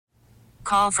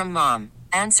Call from mom.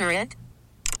 Answer it.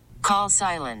 Call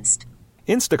silenced.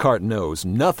 Instacart knows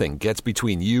nothing gets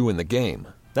between you and the game.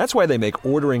 That's why they make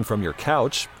ordering from your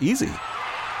couch easy.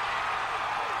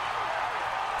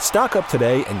 Stock up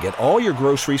today and get all your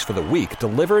groceries for the week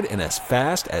delivered in as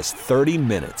fast as 30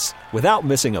 minutes without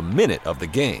missing a minute of the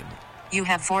game. You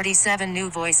have 47 new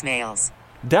voicemails.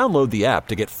 Download the app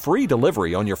to get free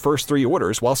delivery on your first 3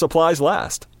 orders while supplies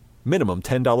last. Minimum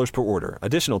 $10 per order.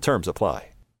 Additional terms apply.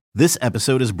 This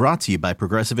episode is brought to you by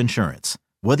Progressive Insurance.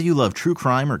 Whether you love true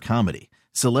crime or comedy,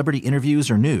 celebrity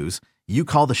interviews or news, you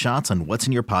call the shots on what's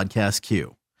in your podcast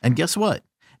queue. And guess what?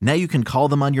 Now you can call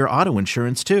them on your auto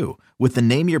insurance too with the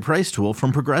Name Your Price tool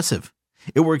from Progressive.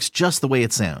 It works just the way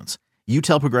it sounds. You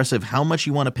tell Progressive how much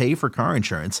you want to pay for car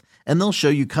insurance, and they'll show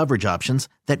you coverage options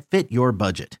that fit your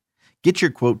budget. Get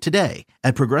your quote today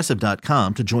at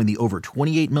Progressive.com to join the over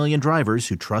 28 million drivers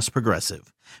who trust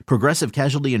Progressive. Progressive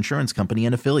Casualty Insurance Company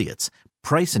and Affiliates.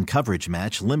 Price and coverage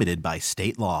match limited by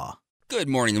state law. Good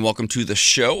morning and welcome to the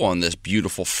show on this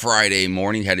beautiful Friday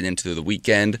morning heading into the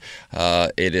weekend.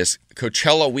 It is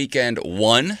Coachella Weekend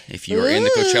 1. If you're in the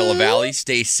Coachella Valley,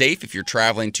 stay safe. If you're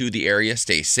traveling to the area,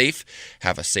 stay safe.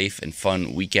 Have a safe and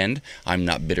fun weekend. I'm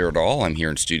not bitter at all. I'm here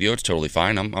in studio. It's totally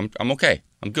fine. I'm okay.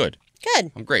 I'm good.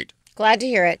 Good. I'm great. Glad to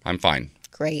hear it. I'm fine.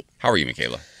 Great. How are you,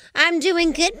 Michaela? I'm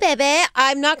doing good, baby.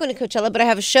 I'm not going to Coachella, but I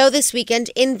have a show this weekend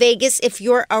in Vegas. If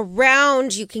you're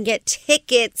around, you can get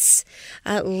tickets.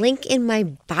 Link in my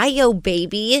bio,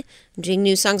 baby. I'm doing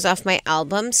new songs off my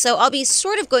album. So I'll be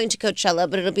sort of going to Coachella,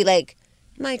 but it'll be like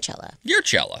my Cella. Your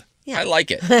Cella. Yeah. I like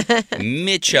it.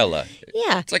 Michella.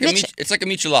 Yeah. It's like a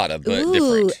michelada, but Ooh,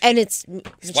 different. And Spicy.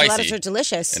 micheladas are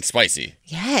delicious. And spicy.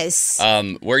 Yes.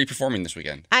 Where are you performing this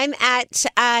weekend? I'm at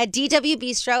DW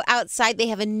Bistro outside. They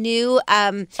have a new...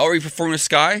 Oh, are you performing with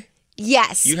Sky?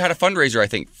 Yes. You had a fundraiser, I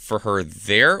think, for her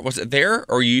there. Was it there?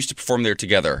 Or you used to perform there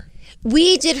together?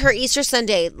 We did her Easter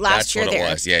Sunday last year there.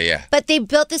 That's what it was. Yeah. But they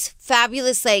built this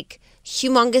fabulous,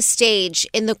 humongous stage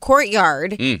in the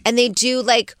courtyard. And they do,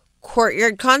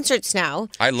 courtyard concerts now.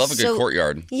 I love a good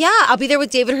courtyard. Yeah, I'll be there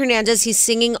with David Hernandez. He's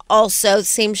singing also,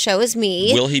 same show as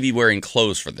me. Will he be wearing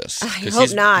clothes for this? I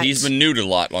hope not. He's been nude a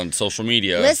lot on social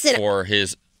media for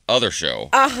his other show.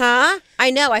 Uh-huh.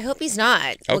 I know. I hope he's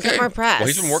not. We'll get more press. Well,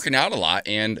 he's been working out a lot,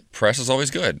 and press is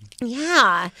always good.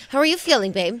 Yeah. How are you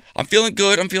feeling, babe? I'm feeling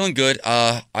good.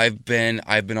 I've been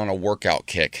on a workout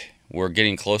kick. We're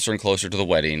getting closer and closer to the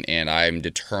wedding, and I'm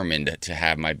determined to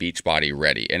have my beach body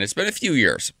ready. And it's been a few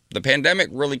years. The pandemic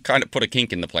really kind of put a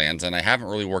kink in the plans, and I haven't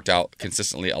really worked out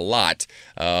consistently a lot.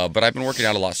 But I've been working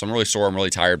out a lot, so I'm really sore. I'm really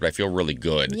tired, but I feel really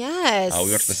good. Yes. We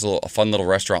went to this fun little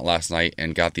restaurant last night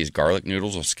and got these garlic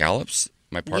noodles with scallops.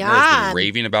 My partner has been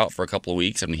raving about for a couple of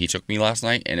weeks. I mean, he took me last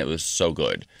night, and it was so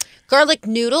good. Garlic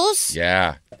noodles?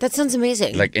 Yeah. That sounds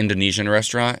amazing. Like Indonesian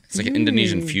restaurant. It's like an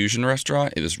Indonesian fusion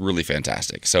restaurant. It was really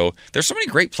fantastic. So there's so many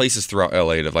great places throughout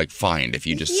LA to find if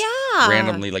you just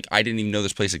randomly, I didn't even know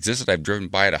this place existed. I've driven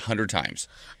by it 100 times.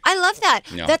 I love that.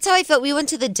 Yeah. That's how I felt. We went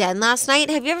to the Den last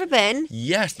night. Have you ever been?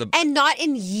 Yes. And not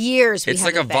in years. It's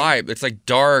like a vibe. It's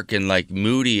dark and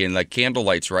moody and candle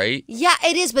lights, right? Yeah,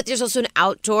 it is. But there's also an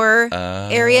outdoor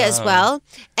area as well.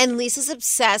 And Lisa's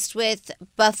obsessed with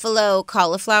buffalo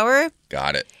cauliflower.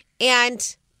 Got it.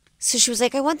 And so she was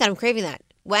like, I want that. I'm craving that.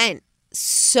 Went.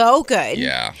 So good.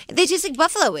 Yeah. They taste like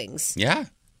buffalo wings. Yeah.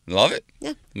 Love it.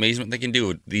 Yeah. Amazing what they can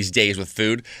do these days with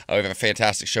food. We have a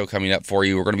fantastic show coming up for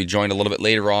you. We're going to be joined a little bit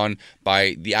later on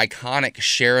by the iconic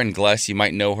Sharon Gless. You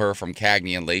might know her from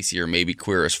Cagney and Lacey or maybe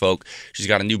Queer as Folk. She's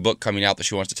got a new book coming out that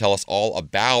she wants to tell us all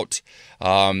about.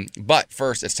 But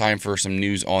first, it's time for some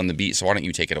news on the beat. So why don't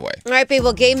you take it away? All right, babe.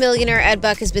 Well, gay millionaire Ed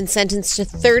Buck has been sentenced to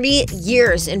 30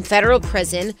 years in federal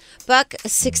prison. Buck,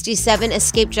 67,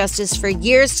 escaped justice for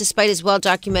years despite his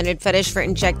well-documented fetish for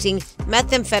injecting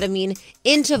methamphetamine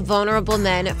into vulnerable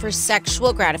men for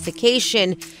sexual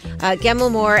gratification. Gemma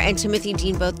Moore and Timothy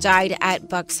Dean both died at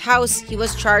Buck's house. He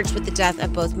was charged with the death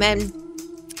of both men,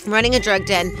 running a drug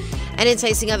den, and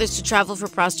enticing others to travel for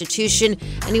prostitution,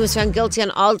 and he was found guilty on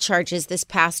all charges this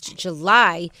past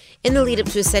July. In the lead-up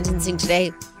to his sentencing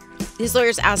today, his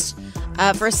lawyers asked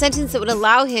for a sentence that would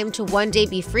allow him to one day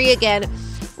be free again,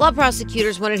 while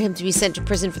prosecutors wanted him to be sent to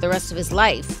prison for the rest of his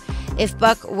life. If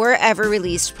Buck were ever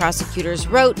released, prosecutors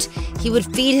wrote, he would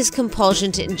feed his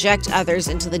compulsion to inject others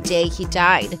until the day he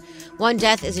died. One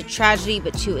death is a tragedy,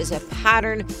 but two is a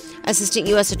pattern. Assistant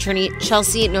U.S. Attorney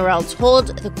Chelsea Norrell told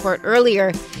the court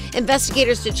earlier,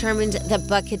 investigators determined that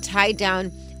Buck had tied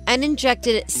down and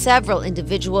injected several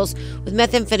individuals with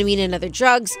methamphetamine and other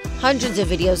drugs, hundreds of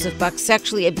videos of Buck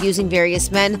sexually abusing various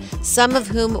men, some of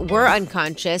whom were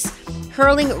unconscious,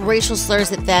 hurling racial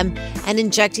slurs at them and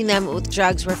injecting them with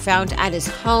drugs were found at his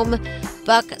home.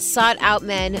 Buck sought out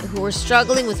men who were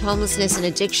struggling with homelessness and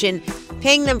addiction,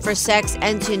 paying them for sex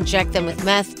and to inject them with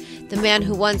meth. The man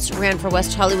who once ran for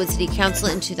West Hollywood City Council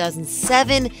in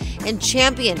 2007 and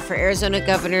championed for Arizona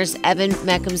Governor's Evan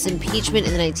Meckham's impeachment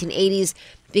in the 1980s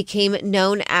became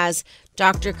known as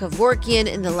Dr. Kevorkian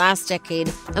in the last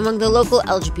decade among the local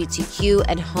LGBTQ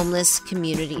and homeless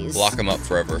communities. Lock him up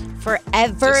forever.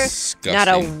 Forever. Disgusting. Not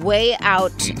a way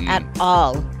out at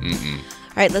all.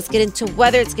 All right, let's get into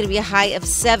weather. It's going to be a high of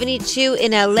 72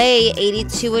 in LA,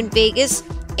 82 in Vegas,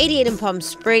 88 in Palm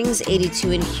Springs,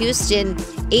 82 in Houston,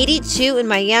 82 in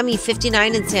Miami,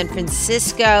 59 in San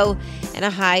Francisco, and a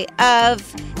high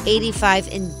of 85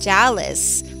 in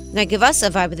Dallas. Now give us a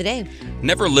vibe of the day.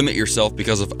 Never limit yourself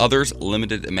because of others'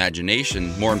 limited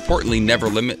imagination. More importantly, never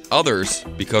limit others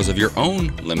because of your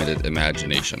own limited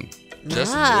imagination.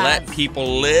 Just let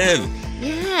people live.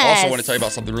 Yes. Also want to tell you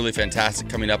about something really fantastic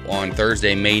coming up on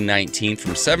Thursday, May 19th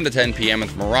from 7 to 10 p.m. at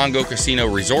the Morongo Casino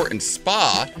Resort and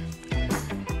Spa.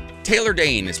 Taylor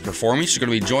Dane is performing. She's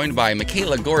going to be joined by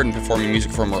Michaela Gordon performing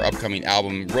music from her upcoming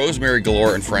album, Rosemary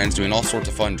Galore and Friends, doing all sorts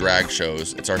of fun drag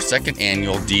shows. It's our second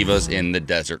annual Divas in the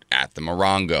Desert at the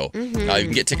Morongo. You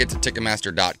can get tickets at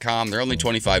Ticketmaster.com. They're only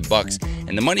 $25,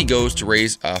 and the money goes to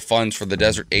raise funds for the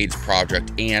Desert AIDS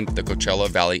Project and the Coachella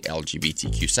Valley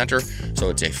LGBTQ Center. So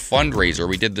it's a fundraiser.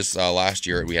 We did this last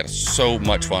year. We had so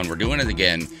much fun. We're doing it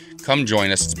again. Come join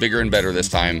us. It's bigger and better this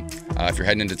time. If you're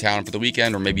heading into town for the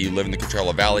weekend, or maybe you live in the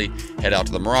Coachella Valley, head out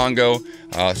to the Morongo.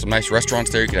 Some nice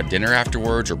restaurants there. You can have dinner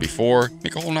afterwards or before.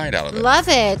 Make a whole night out of it. Love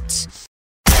it.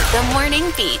 The Morning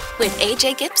Beat with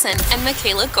AJ Gibson and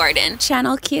Michaela Gordon.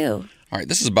 Channel Q. All right,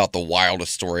 this is about the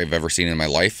wildest story I've ever seen in my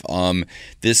life.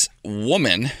 This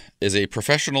woman is a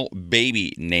professional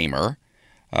baby namer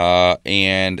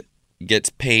and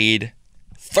gets paid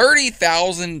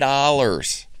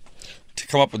 $30,000 to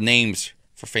come up with names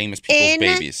for famous people's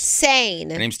babies. Insane.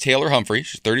 Her name's Taylor Humphrey.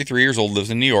 She's 33 years old, lives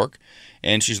in New York,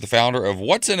 and she's the founder of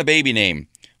What's in a Baby Name,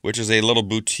 which is a little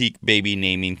boutique baby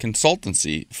naming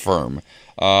consultancy firm.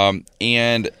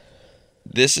 And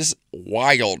this is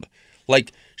wild.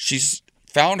 Like, she's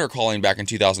found her calling back in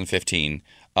 2015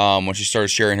 when she started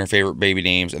sharing her favorite baby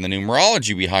names and the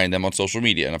numerology behind them on social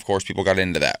media. And, of course, people got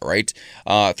into that, right?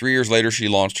 3 years later, she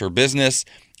launched her business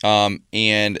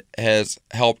and has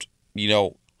helped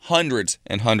hundreds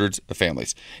and hundreds of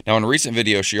families. Now, in a recent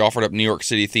video, she offered up New York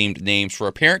City-themed names for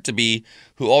a parent-to-be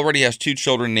who already has two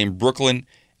children named Brooklyn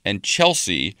and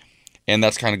Chelsea, and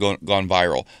that's kind of gone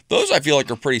viral. Those, I feel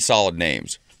like, are pretty solid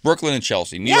names. Brooklyn and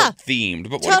Chelsea, New York-themed.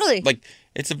 But totally.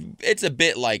 It's a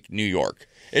bit like New York.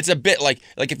 It's a bit like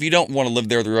if you don't want to live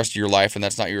there the rest of your life and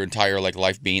that's not your entire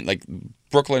life being,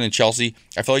 Brooklyn and Chelsea,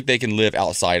 I feel like they can live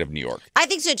outside of New York. I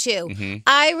think so, too.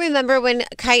 I remember when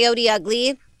Coyote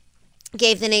Ugly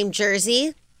gave the name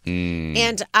Jersey,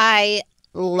 and I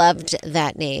loved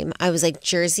that name. I was like,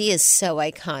 Jersey is so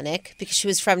iconic because she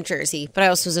was from Jersey, but I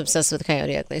also was obsessed with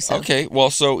Coyote Ugly. So. Okay, well,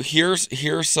 so here's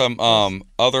some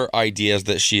other ideas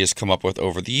that she has come up with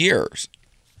over the years.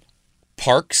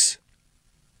 Parks,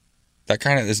 that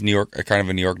kind of is New York, a kind of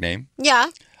a New York name.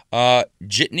 Yeah.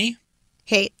 Jitney.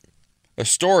 Hey.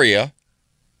 Astoria.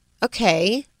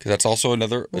 Okay. Because that's also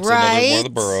another one of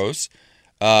the boroughs.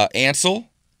 Ansel.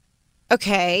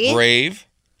 Okay. Brave.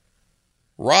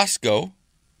 Roscoe.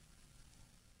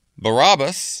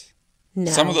 Barabbas. No.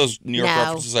 Some of those New York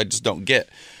references I just don't get.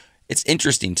 It's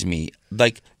interesting to me.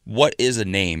 What is a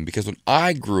name? Because when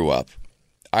I grew up,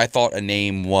 I thought a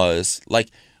name was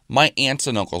my aunts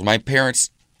and uncles, my parents'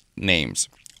 names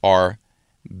are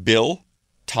Bill,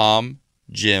 Tom,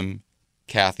 Jim,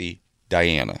 Kathy,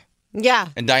 Diana. Yeah.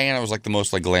 And Diana was the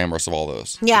most glamorous of all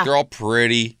those. Yeah. They're all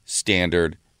pretty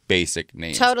standard, basic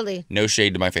names. Totally. No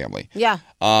shade to my family. Yeah.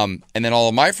 And then all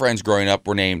of my friends growing up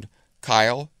were named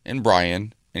Kyle and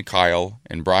Brian and Kyle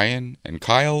and Brian and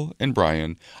Kyle and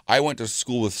Brian. I went to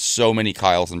school with so many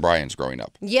Kyles and Brians growing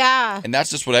up. Yeah. And that's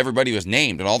just what everybody was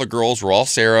named. And all the girls were all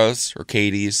Sarahs or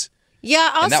Katie's.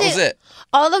 Yeah. And that was it.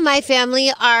 All of my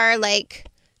family are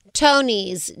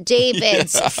Tony's,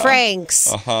 David's,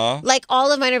 Frank's. Uh-huh.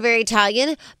 All of mine are very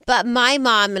Italian. But my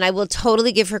mom, and I will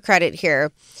totally give her credit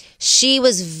here, she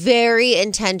was very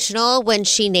intentional when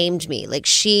she named me.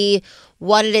 She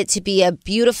wanted it to be a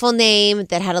beautiful name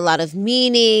that had a lot of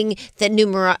meaning, that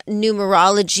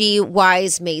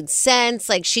numerology-wise made sense.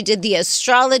 She did the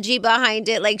astrology behind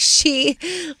it. She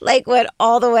went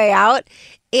all the way out.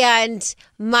 And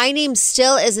my name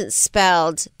still isn't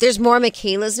spelled. There's more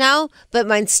Michaelas now, but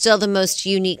mine's still the most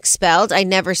unique spelled. I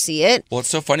never see it. Well, it's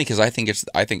so funny because I think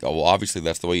well, obviously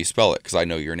that's the way you spell it because I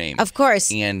know your name. Of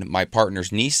course. And my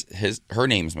partner's niece, her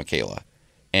name's Michaela.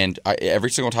 And every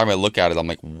single time I look at it, I'm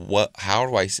like, what? How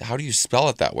do you spell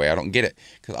it that way? I don't get it.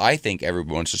 Because I think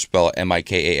everyone should spell it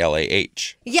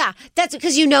Mikalah. Yeah, that's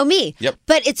because you know me. Yep.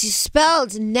 But it's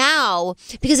spelled now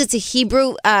because it's a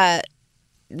Hebrew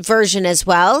version as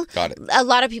well. Got it. A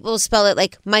lot of people spell it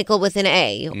like Michael with an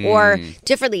A or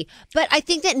differently. But I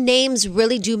think that names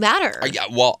really do matter. Yeah,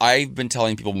 well, I've been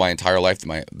telling people my entire life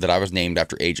that I was named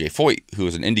after A.J. Foyt, who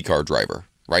was an IndyCar driver,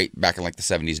 right? Back in like the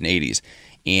 70s and 80s.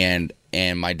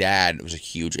 And my dad was a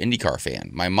huge IndyCar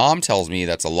fan. My mom tells me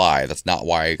that's a lie. That's not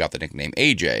why I got the nickname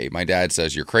AJ. My dad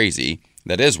says you're crazy.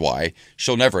 That is why.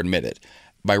 She'll never admit it.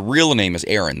 My real name is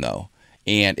Aaron, though.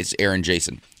 And it's Aaron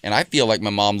Jason. And I feel like my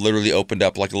mom literally opened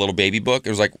up like a little baby book. It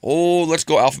was like, oh, let's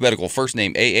go alphabetical. First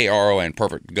name, Aaron.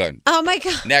 Perfect. Good. Oh, my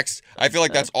God. Next. I feel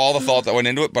like that's all the thought that went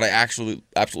into it, but I actually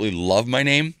absolutely love my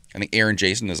name. I think Aaron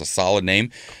Jason is a solid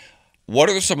name. What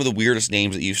are some of the weirdest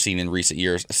names that you've seen in recent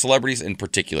years? Celebrities in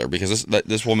particular, because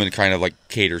this woman kind of like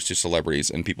caters to celebrities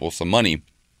and people with some money.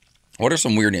 What are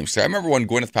some weird names? I remember when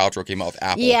Gwyneth Paltrow came out with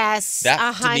Apple. Yes,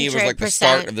 that 100%. to me was like the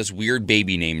start of this weird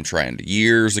baby name trend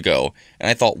years ago. And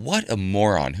I thought, what a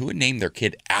moron. Who would name their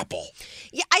kid Apple?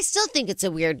 Yeah, I still think it's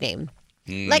a weird name.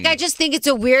 Like, I just think it's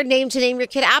a weird name to name your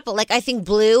kid Apple. Like, I think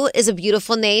Blue is a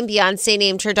beautiful name. Beyonce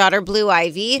named her daughter Blue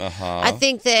Ivy. I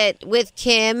think that with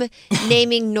Kim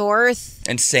naming North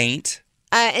and Saint.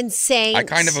 And Saint. I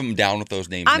kind of am down with those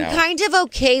names now. I'm kind of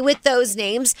okay with those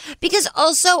names because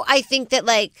also I think that,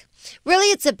 like, really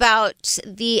it's about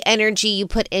the energy you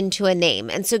put into a name.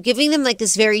 And so giving them, like,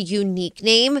 this very unique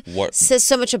name says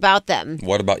so much about them.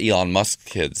 What about Elon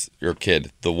Musk's your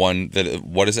kid? The one that,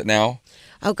 what is it now?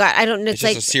 Oh, God, I don't know. It's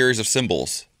just a series of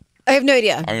symbols. I have no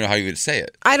idea. I don't know how you would say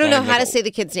it. I don't know how to say the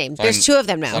kid's name. There's two of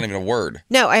them now. It's not even a word.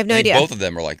 No, I have no idea. Both of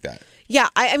them are like that. Yeah,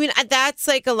 I mean, that's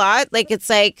like a lot. Like, it's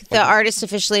like the artist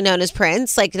officially known as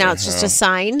Prince. Like, now it's just a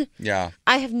sign. Yeah.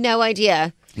 I have no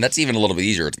idea. And that's even a little bit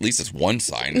easier. At least it's one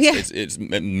sign. Yeah. It's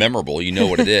memorable. You know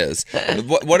what it is.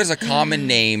 What is a common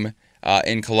name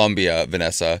in Colombia,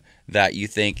 Vanessa, that you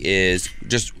think is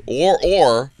just,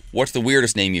 or what's the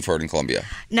weirdest name you've heard in Colombia?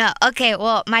 No, okay,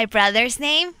 well, my brother's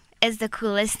name is the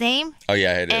coolest name. Oh,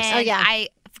 yeah, it is. And I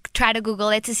try to Google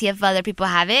it to see if other people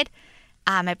have it.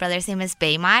 My brother's name is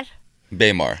Baymar.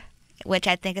 Baymar. Which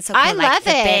I think is so cool. I love the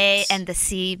it. Bay and the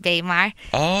sea, Baymar.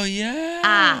 Oh,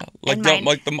 yeah.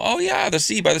 The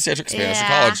sea by the sea. I took Spanish in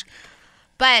college.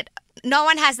 But no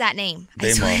one has that name,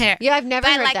 I swear. Yeah, I've never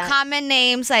heard like that. common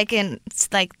names, like in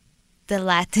the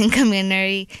Latin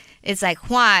community, it's like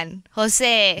Juan,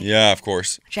 Jose. Yeah, of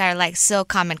course. Which are like so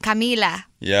common. Camila.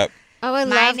 Yep. Oh, I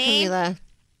love Camila.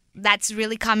 That's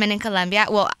really common in Colombia.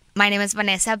 Well, my name is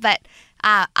Vanessa, but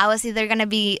I was either going to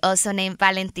be also named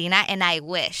Valentina, and I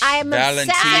wish. I am obsessed with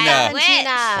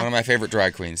Valentina. One of my favorite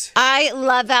drag queens. I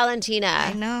love Valentina.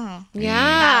 I know.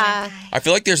 Yeah. I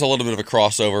feel like there's a little bit of a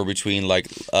crossover between like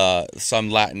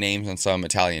some Latin names and some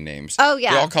Italian names. Oh,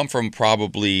 yeah. They all come from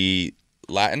probably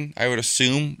Latin, I would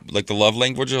assume. Like the love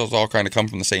languages all kind of come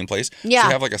from the same place. Yeah. So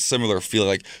they have like a similar feel.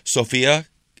 Like Sofia,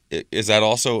 is that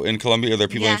also in Colombia? Are there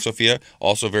people named Sofia?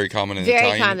 Also very common in Italian.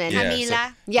 Very common.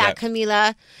 Yeah, Camila.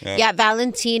 Camila. Yeah. Yeah,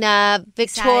 Valentina,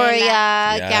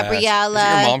 Victoria, Gabriella.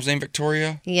 Is your mom's name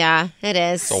Victoria? Yeah, it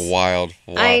is. It's a wild.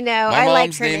 I know. My I like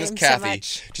mom's her name is so Kathy.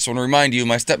 much. Just want to remind you,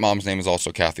 my stepmom's name is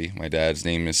also Kathy. My dad's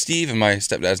name is Steve, and my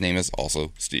stepdad's name is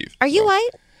also Steve. Are you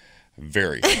white?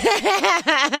 Very.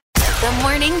 The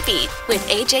Morning Beat with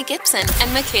AJ Gibson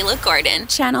and Michaela Gordon.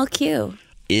 Channel Q.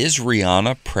 Is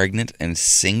Rihanna pregnant and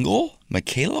single?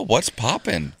 Michaela, what's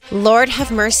poppin'? Lord have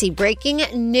mercy. Breaking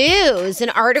news. An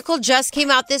article just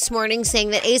came out this morning saying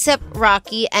that A$AP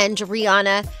Rocky and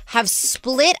Rihanna have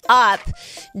split up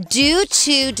due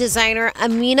to designer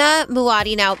Amina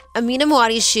Muaddi. Now, Amina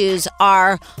Muaddi's shoes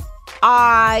are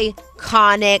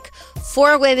iconic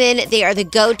for women. They are the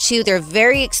go-to. They're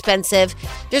very expensive.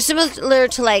 They're similar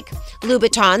to like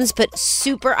Louboutins, but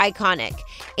super iconic.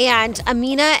 And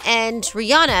Amina and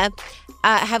Rihanna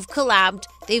have collabed.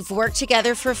 They've worked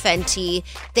together for Fenty.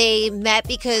 They met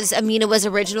because Amina was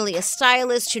originally a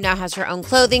stylist who now has her own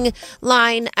clothing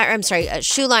line, a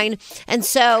shoe line. And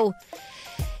so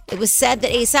it was said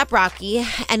that A$AP Rocky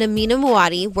and Amina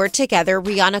Muaddi were together.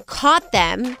 Rihanna caught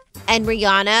them, and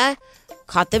Rihanna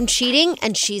caught them cheating,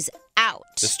 and she's out.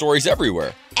 The story's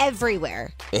everywhere.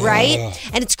 Everywhere, right?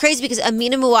 And it's crazy because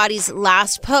Amina Muaddi's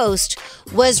last post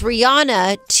was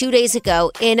Rihanna 2 days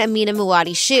ago in Amina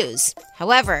Muaddi's shoes.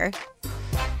 However,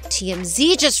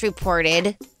 TMZ just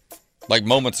reported, like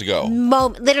moments ago,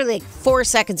 literally like 4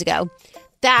 seconds ago,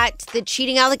 that the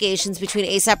cheating allegations between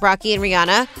A$AP Rocky and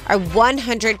Rihanna are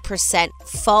 100%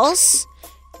 false,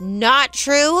 not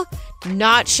true.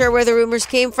 Not sure where the rumors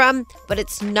came from, but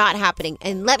it's not happening.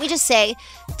 And let me just say,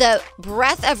 the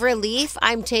breath of relief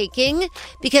I'm taking,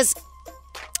 because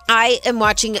I am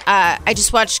watching, I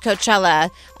just watched Coachella,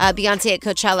 Beyonce at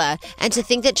Coachella, and to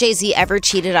think that Jay-Z ever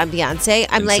cheated on Beyonce,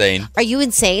 I'm insane. Like, are you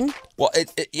insane? Well,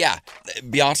 yeah.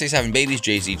 Beyonce's having babies,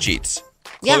 Jay-Z cheats.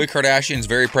 Yeah. Khloe Kardashian's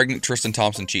very pregnant, Tristan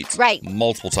Thompson cheats. Right.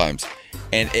 Multiple times.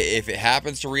 And if it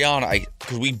happens to Rihanna,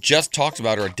 because we just talked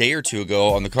about her a day or two ago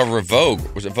on the cover of Vogue.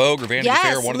 Was it Vogue or Vanity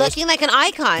Fair? One of those? Looking like an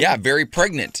icon. Yeah, very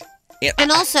pregnant. And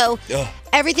also,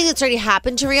 everything that's already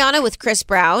happened to Rihanna with Chris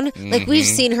Brown, like we've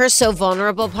seen her so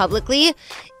vulnerable publicly.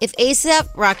 If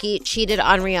A$AP Rocky cheated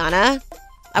on Rihanna,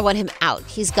 I want him out.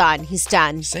 He's gone. He's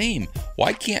done. Same.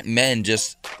 Why can't men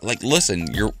just listen?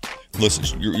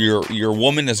 Your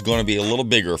woman is going to be a little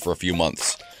bigger for a few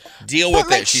months. Deal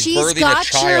with it. She's birthing a child.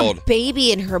 She's got your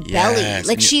baby in her belly.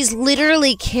 Like she's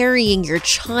literally carrying your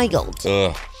child.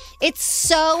 Ugh. It's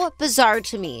so bizarre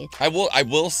to me. I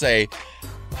will say,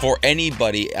 for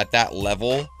anybody at that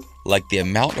level, like the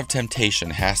amount of temptation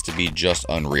has to be just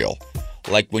unreal.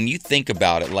 Like when you think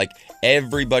about it, like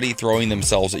everybody throwing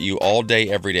themselves at you all day,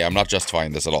 every day. I'm not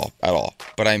justifying this at all.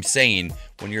 But I'm saying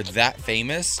when you're that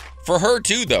famous, for her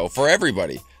too, though, for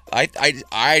everybody,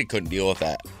 I couldn't deal with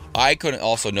that. I couldn't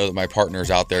also know that my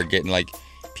partner's out there getting like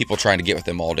people trying to get with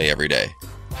him all day, every day.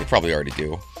 They probably already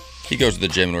do. He goes to the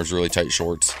gym and wears really tight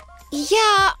shorts.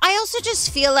 Yeah, I also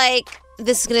just feel like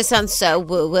this is going to sound so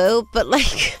woo-woo, but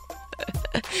like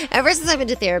ever since I've been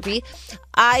to therapy,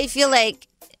 I feel like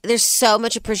there's so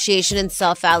much appreciation and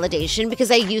self-validation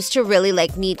because I used to really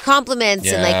like need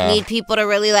compliments and like need people to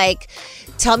really like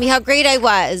tell me how great I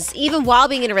was, even while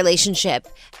being in a relationship.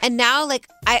 And now like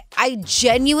I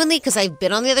genuinely, because I've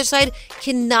been on the other side,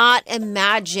 cannot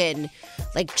imagine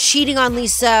like cheating on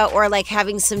Lisa or like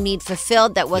having some need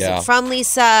fulfilled that wasn't from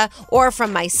Lisa or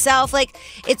from myself. Like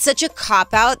it's such a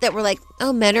cop-out that we're like,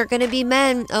 oh, men are going to be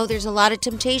men. Oh, there's a lot of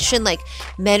temptation. Like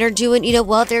men are doing,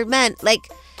 well, they're men.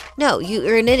 Like, no,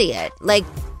 you're an idiot. Like,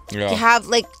 have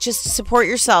like just support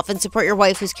yourself and support your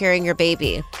wife who's carrying your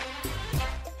baby.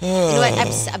 You know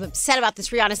what? I'm upset about this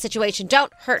Rihanna situation.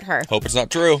 Don't hurt her. Hope it's not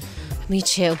true. Me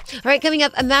too. All right, coming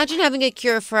up, imagine having a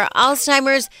cure for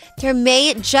Alzheimer's. There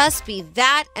may just be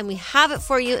that, and we have it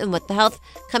for you in What the Health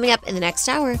coming up in the next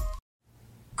hour.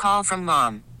 Call from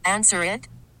mom. Answer it.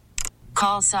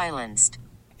 Call silenced.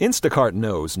 Instacart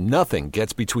knows nothing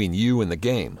gets between you and the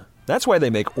game. That's why they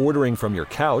make ordering from your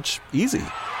couch easy.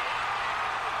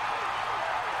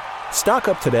 Stock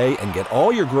up today and get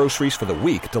all your groceries for the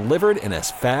week delivered in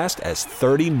as fast as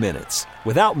 30 minutes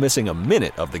without missing a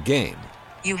minute of the game.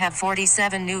 You have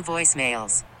 47 new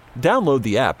voicemails. Download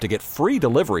the app to get free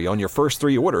delivery on your first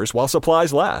 3 orders while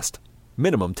supplies last.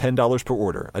 Minimum $10 per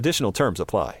order. Additional terms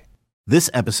apply. This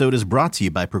episode is brought to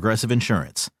you by Progressive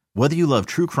Insurance. Whether you love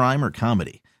true crime or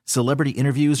comedy, celebrity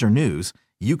interviews or news,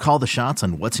 you call the shots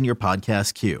on what's in your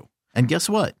podcast queue. And guess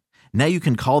what? Now you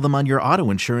can call them on your auto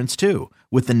insurance too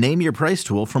with the Name Your Price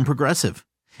tool from Progressive.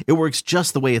 It works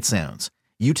just the way it sounds.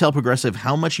 You tell Progressive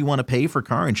how much you want to pay for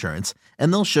car insurance,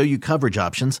 and they'll show you coverage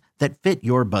options that fit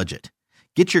your budget.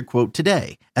 Get your quote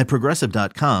today at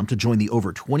Progressive.com to join the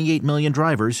over 28 million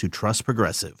drivers who trust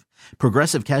Progressive.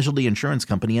 Progressive Casualty Insurance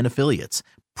Company and Affiliates.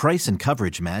 Price and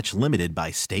coverage match limited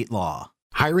by state law.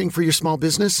 Hiring for your small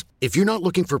business? If you're not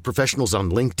looking for professionals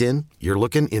on LinkedIn, you're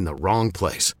looking in the wrong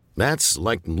place. That's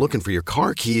like looking for your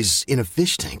car keys in a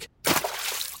fish tank.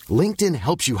 LinkedIn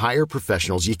helps you hire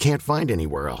professionals you can't find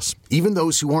anywhere else, even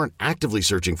those who aren't actively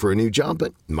searching for a new job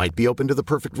but might be open to the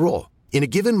perfect role. In a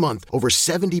given month, over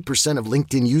 70% of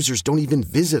LinkedIn users don't even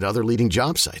visit other leading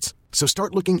job sites. So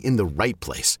start looking in the right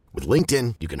place. With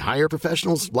LinkedIn, you can hire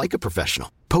professionals like a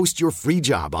professional. Post your free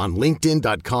job on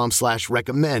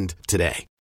linkedin.com/recommend today.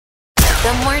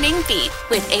 The Morning Beat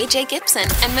with AJ Gibson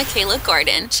and Michaela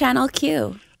Gordon. Channel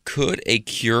Q. Could a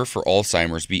cure for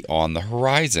Alzheimer's be on the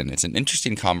horizon? It's an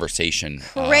interesting conversation.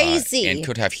 Crazy. And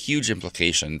could have huge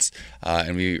implications.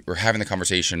 And we were having the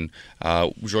conversation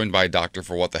joined by a doctor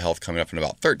for What the Health coming up in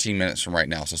about 13 minutes from right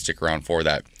now, so stick around for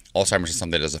that. Alzheimer's is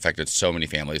something that has affected so many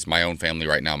families. My own family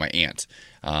right now, my aunt,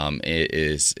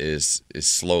 is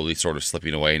slowly sort of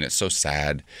slipping away, and it's so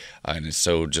sad, and it's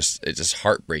just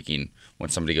heartbreaking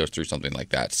when somebody goes through something like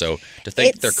that. So to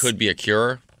think there could be a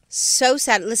cure. So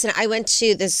sad. Listen, I went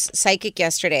to this psychic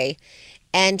yesterday,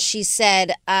 and she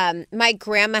said my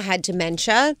grandma had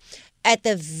dementia at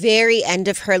the very end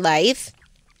of her life.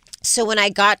 So when I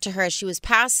got to her as she was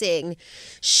passing,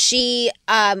 she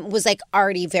was like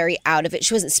already very out of it.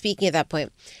 She wasn't speaking at that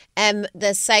point. And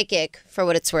the psychic, for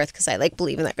what it's worth, because I like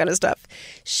believe in that kind of stuff,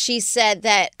 she said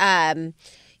that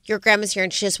your grandma's here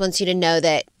and she just wants you to know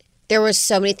that there were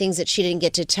so many things that she didn't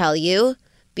get to tell you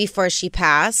before she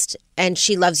passed, and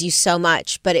she loves you so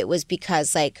much, but it was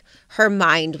because like her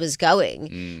mind was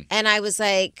going. And I was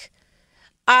like,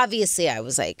 obviously I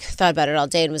was like, thought about it all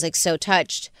day and was like so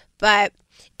touched. But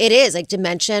it is like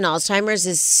dementia and Alzheimer's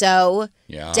is so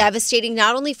devastating,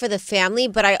 not only for the family,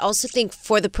 but I also think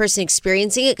for the person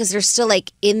experiencing it, because they're still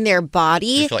like in their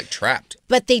body. They feel like trapped.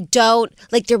 But they don't,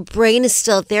 like their brain is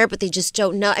still there, but they just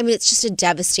don't know. I mean, it's just a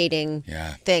devastating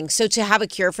thing. So to have a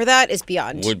cure for that is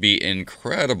beyond. Would be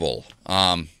incredible.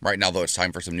 Right now, though, it's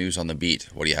time for some news on the beat.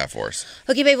 What do you have for us?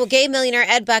 Okay, babe. Well, gay millionaire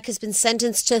Ed Buck has been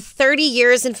sentenced to 30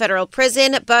 years in federal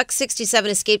prison. Buck,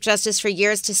 67, escaped justice for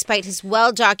years despite his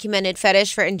well-documented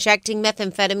fetish for injecting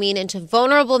methamphetamine into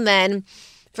vulnerable men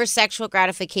for sexual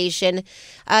gratification.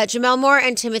 Jamel Moore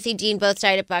and Timothy Dean both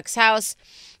died at Buck's house.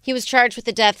 He was charged with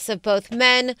the deaths of both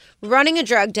men, running a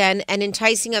drug den, and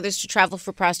enticing others to travel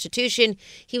for prostitution.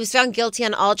 He was found guilty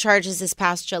on all charges this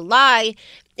past July.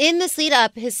 In this lead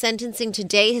up, his sentencing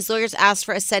today, his lawyers asked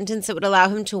for a sentence that would allow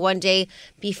him to one day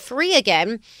be free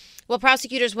again, while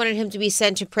prosecutors wanted him to be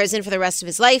sent to prison for the rest of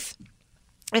his life.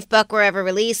 If Buck were ever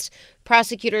released,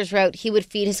 prosecutors wrote he would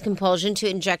feed his compulsion to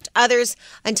inject others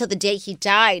until the day he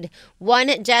died.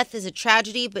 One death is a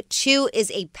tragedy, but two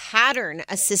is a pattern,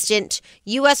 Assistant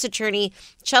U.S. Attorney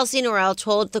Chelsea Norrell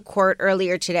told the court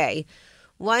earlier today.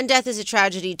 One death is a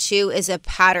tragedy, two is a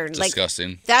pattern. Disgusting.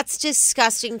 Like, that's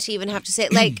disgusting to even have to say.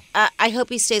 Like, I hope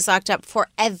he stays locked up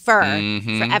forever.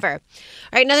 Forever.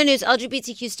 All right, in other news,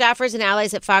 LGBTQ staffers and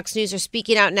allies at Fox News are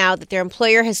speaking out now that their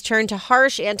employer has turned to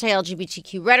harsh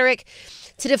anti-LGBTQ rhetoric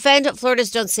to defend Florida's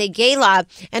Don't Say Gay law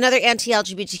and other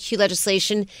anti-LGBTQ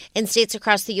legislation in states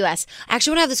across the U.S. I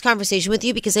actually want to have this conversation with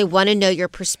you because I want to know your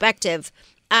perspective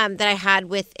that I had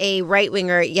with a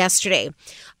right-winger yesterday.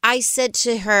 I said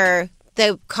to her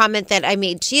the comment that I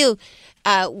made to you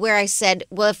where I said,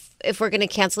 well, if we're going to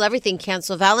cancel everything,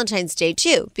 cancel Valentine's Day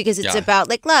too, because it's about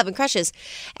like love and crushes.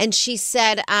 And she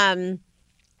said,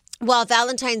 well,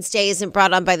 Valentine's Day isn't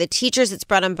brought on by the teachers. It's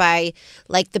brought on by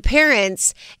like the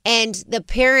parents, and the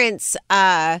parents,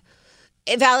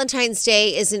 Valentine's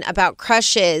Day isn't about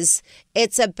crushes.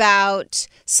 It's about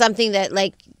something that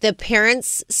like the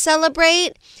parents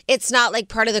celebrate. It's not like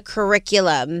part of the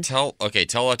curriculum. Tell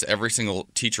that to every single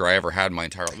teacher I ever had in my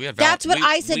entire life. That's what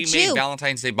I said too. We made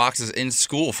Valentine's Day boxes in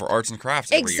school for arts and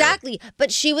crafts every Exactly. year.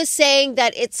 But she was saying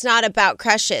that it's not about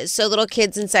crushes. So little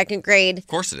kids in second grade. Of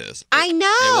course it is. I know.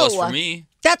 It was for me.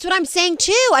 That's what I'm saying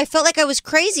too. I felt like I was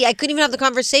crazy. I couldn't even have the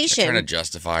conversation. They're trying to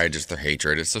justify just their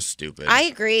hatred. It's so stupid. I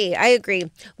agree.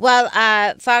 Well,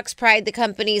 Fox Pride, the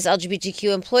company's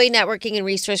LGBTQ employee networking and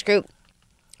resource group,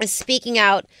 is speaking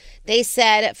out. They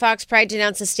said Fox Pride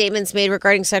denounced the statements made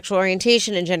regarding sexual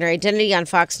orientation and gender identity on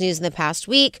Fox News in the past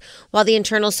week. While the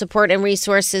internal support and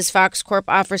resources Fox Corp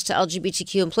offers to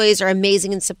LGBTQ employees are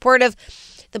amazing and supportive,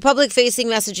 the public-facing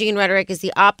messaging and rhetoric is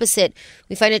the opposite.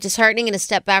 We find it disheartening and a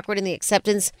step backward in the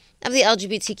acceptance of the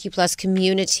LGBTQ plus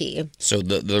community. So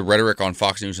the rhetoric on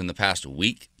Fox News in the past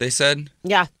week, they said?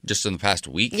 Yeah. Just in the past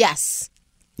week? Yes.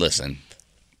 Listen.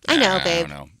 I know, babe. I don't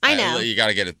know. I know. You got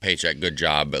to get a paycheck. Good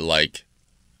job. But, like,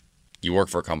 you work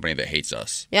for a company that hates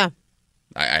us. Yeah.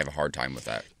 I have a hard time with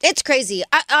that. It's crazy.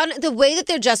 On the way that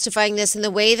they're justifying this and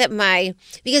the way that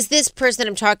because this person that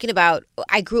I'm talking about,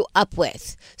 I grew up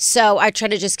with. So I try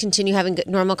to just continue having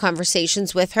normal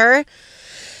conversations with her.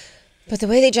 But the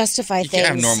way they justify things. You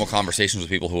can't have normal conversations with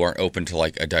people who aren't open to,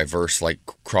 like, a diverse, like,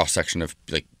 cross-section of,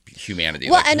 like, humanity.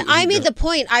 Well, like, and I made the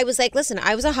point. I was like, listen,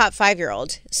 I was a hot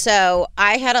 5-year-old. So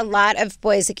I had a lot of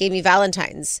boys that gave me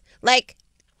Valentines. Like,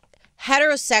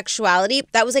 heterosexuality,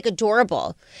 that was like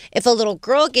adorable. If a little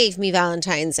girl gave me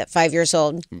Valentines at 5 years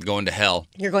old, you're going to hell.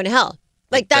 You're going to hell.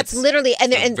 Like that's literally,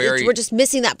 and we're just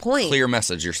missing that point. Clear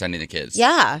message you're sending to kids.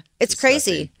 Yeah, it's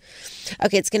crazy.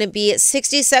 Okay, it's going to be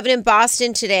 67 in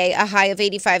Boston today, a high of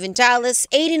 85 in Dallas,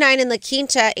 89 in La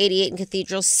Quinta, 88 in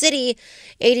Cathedral City,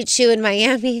 82 in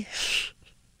Miami,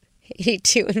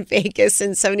 82 in Vegas,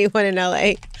 and 71 in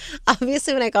LA.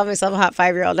 Obviously, when I call myself a hot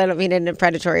 5-year-old, I don't mean it in a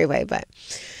predatory way, but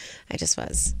I just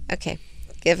was. Okay,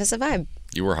 give us a vibe.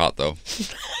 You were hot, though.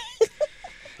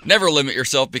 Never limit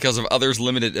yourself because of others'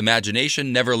 limited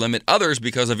imagination. Never limit others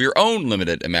because of your own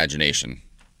limited imagination.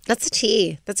 That's a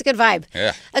T. That's a good vibe.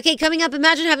 Yeah. Okay, coming up,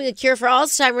 imagine having a cure for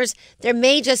Alzheimer's. There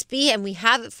may just be, and we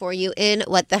have it for you in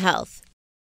What the Health.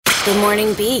 The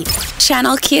Morning Beat,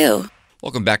 Channel Q.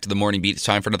 Welcome back to the Morning Beat. It's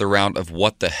time for another round of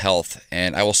What the Health.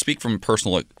 And I will speak from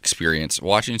personal experience.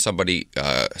 Watching somebody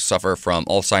suffer from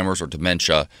Alzheimer's or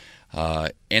dementia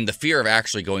and the fear of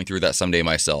actually going through that someday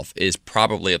myself is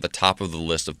probably at the top of the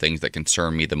list of things that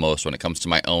concern me the most when it comes to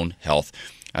my own health.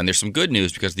 And there's some good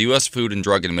news because the U.S. Food and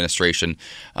Drug Administration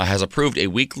has approved a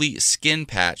weekly skin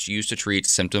patch used to treat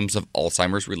symptoms of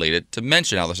Alzheimer's-related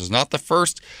dementia. Now, this is not the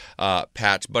first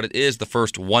patch, but it is the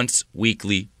first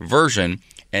once-weekly version,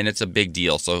 and it's a big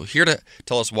deal. So here to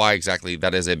tell us why exactly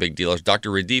that is a big deal is Dr.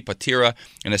 Riddhi Patira,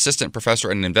 an assistant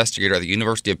professor and an investigator at the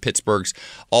University of Pittsburgh's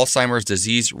Alzheimer's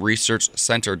Disease Research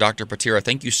Center. Dr. Patira,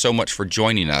 thank you so much for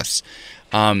joining us.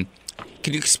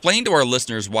 Can you explain to our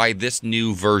listeners why this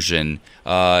new version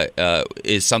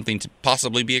is something to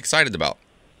possibly be excited about?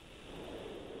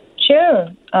 Sure.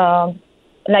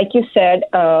 Like you said,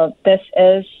 this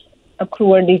is a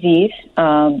cruel disease.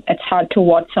 It's hard to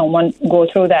watch someone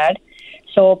go through that.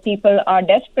 So people are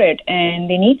desperate and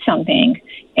they need something.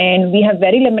 And we have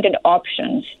very limited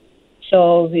options.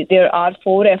 So there are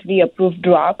 4 FDA-approved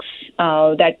drugs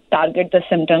that target the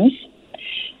symptoms.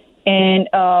 And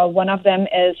one of them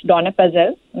is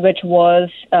donepezil, which was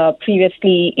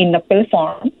previously in the pill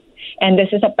form. And this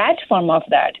is a patch form of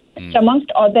that. So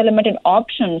amongst all the limited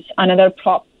options, another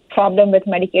problem with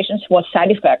medications was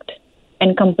side effect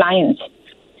and compliance.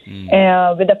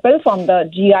 With the pill form, the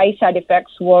GI side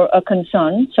effects were a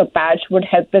concern, so patch would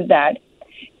help with that.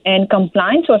 And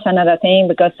compliance was another thing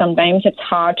because sometimes it's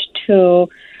hard to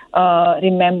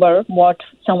remember what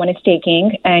someone is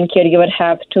taking, and caregivers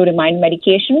have to remind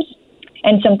medications.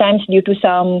 And sometimes due to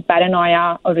some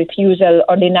paranoia or refusal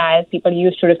or denial, people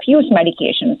used to refuse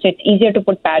medications. So it's easier to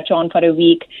put patch on for a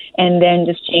week and then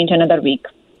just change another week.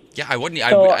 Yeah, I wouldn't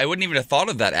even have thought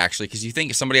of that, actually, because you think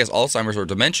if somebody has Alzheimer's or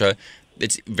dementia,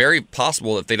 it's very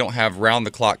possible if they don't have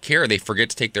round-the-clock care, they forget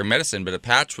to take their medicine, but a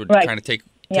patch would kind of take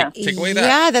away that.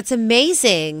 Yeah, that's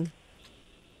amazing.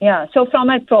 Yeah, so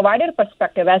from a provider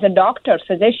perspective, as a doctor,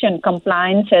 physician,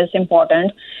 compliance is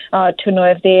important to know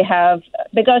if they have,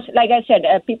 because like I said,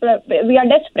 we are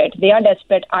desperate. They are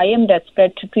desperate. I am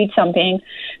desperate to treat something.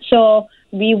 So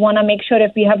we want to make sure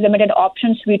if we have limited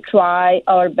options, we try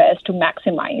our best to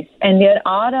maximize. And there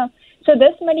are, so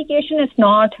this medication is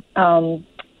not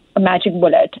a magic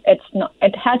bullet. It's not.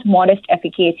 It has modest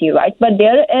efficacy, right? But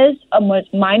there is a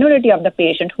minority of the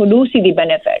patient who do see the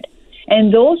benefit.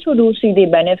 And those who do see the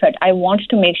benefit, I want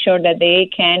to make sure that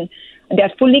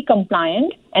they're fully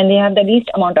compliant and they have the least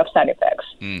amount of side effects.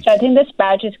 So I think this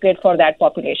patch is great for that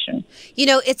population. You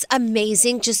know, it's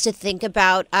amazing just to think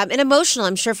about, and emotional,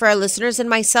 I'm sure, for our listeners and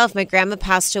myself. My grandma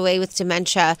passed away with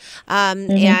dementia,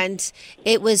 and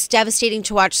it was devastating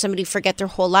to watch somebody forget their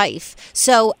whole life.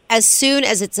 So as soon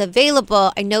as it's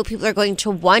available, I know people are going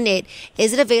to want it.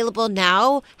 Is it available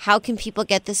now? How can people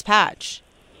get this patch?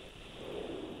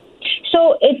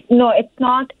 So it's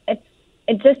not. It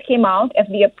just came out,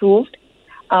 FDA approved.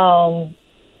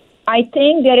 I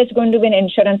think there is going to be an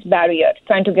insurance barrier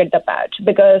trying to get the patch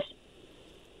because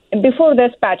before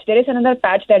this patch, there is another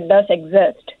patch that does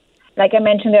exist. Like I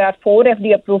mentioned, there are 4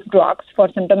 FDA approved drugs for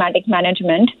symptomatic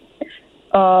management.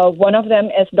 One of them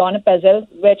is donepezil,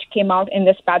 which came out in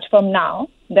this patch form now.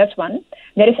 That's one.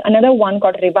 There is another one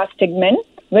called rivastigmine,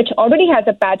 which already has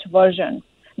a patch version.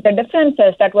 The difference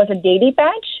is that was a daily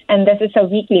patch and this is a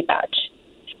weekly patch.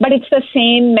 But it's the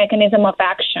same mechanism of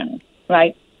action,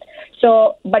 right?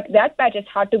 So, but that patch is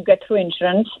hard to get through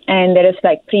insurance and there is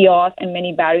like pre-auth and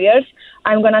many barriers.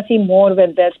 I'm going to see more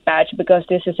with this patch because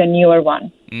this is a newer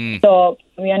one. So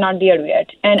we are not there yet.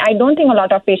 And I don't think a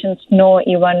lot of patients know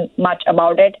even much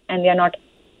about it and they're not.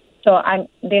 So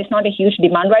there's not a huge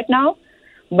demand right now.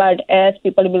 But as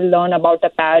people will learn about the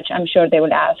patch, I'm sure they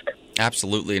will ask.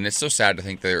 Absolutely, and it's so sad to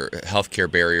think there are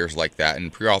healthcare barriers like that,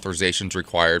 and pre-authorizations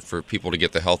required for people to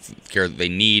get the health care that they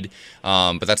need.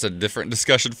 But that's a different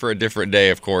discussion for a different day,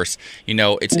 of course. You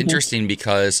know, it's interesting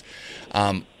because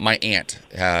my aunt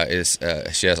she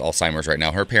has Alzheimer's right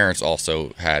now. Her parents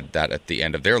also had that at the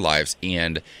end of their lives,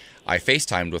 and I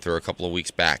FaceTimed with her a couple of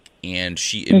weeks back, and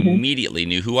she immediately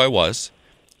knew who I was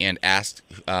and asked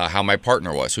how my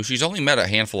partner was, who she's only met a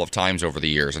handful of times over the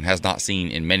years and has not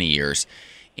seen in many years.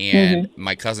 And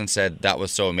my cousin said that was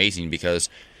so amazing because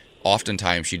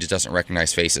oftentimes she just doesn't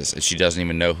recognize faces and she doesn't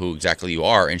even know who exactly you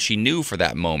are. And she knew for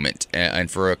that moment.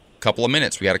 And for a couple of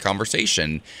minutes, we had a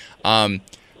conversation.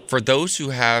 For those who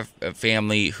have a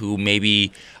family who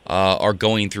maybe are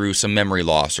going through some memory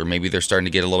loss or maybe they're starting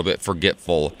to get a little bit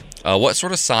forgetful, what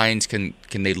sort of signs can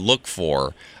they look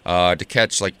for to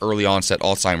catch like early onset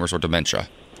Alzheimer's or dementia?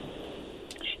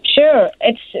 Sure.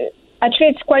 Actually,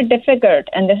 it's quite difficult,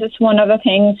 and this is one of the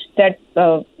things that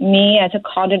me as a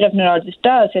cognitive neurologist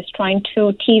does, is trying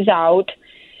to tease out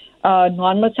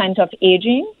normal signs of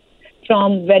aging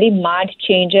from very mild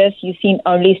changes you see in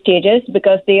early stages,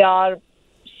 because they are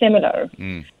similar.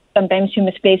 Sometimes you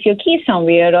misplace your key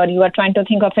somewhere, or you are trying to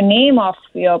think of a name of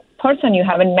your person you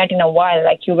haven't met in a while,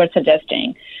 like you were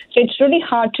suggesting. So it's really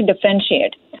hard to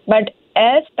differentiate. But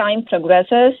as time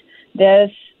progresses,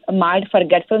 there's a mild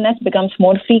forgetfulness becomes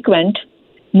more frequent,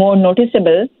 more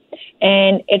noticeable,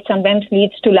 and it sometimes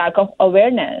leads to lack of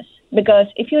awareness. Because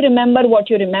if you remember what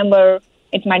you remember,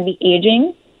 it might be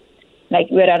aging, like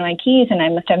where are my keys and I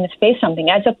must have misplaced something,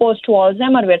 as opposed to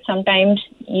Alzheimer, where sometimes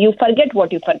you forget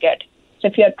what you forget. So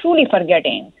if you are truly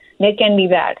forgetting, there can be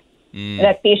that.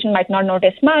 That patient might not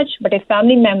notice much, but if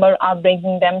family members are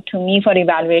bringing them to me for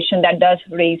evaluation, that does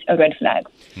raise a red flag.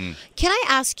 Can I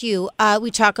ask you,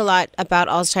 we talk a lot about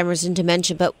Alzheimer's and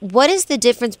dementia, but what is the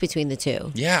difference between the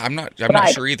two? Yeah, I'm not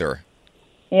sure either.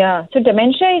 Yeah, so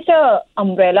dementia is an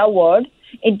umbrella word.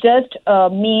 It just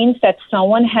means that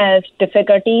someone has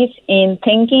difficulties in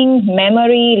thinking,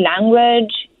 memory,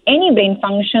 language, any brain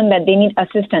function that they need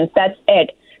assistance. That's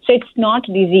it. So it's not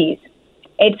disease.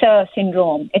 It's a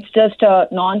syndrome. It's just a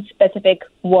non-specific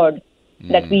word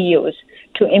that we use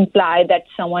to imply that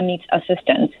someone needs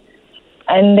assistance.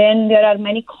 And then there are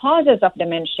many causes of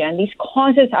dementia, and these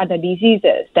causes are the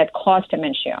diseases that cause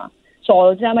dementia. So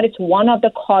Alzheimer is one of the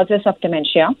causes of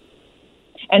dementia,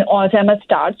 and Alzheimer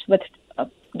starts with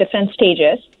different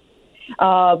stages.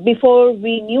 Before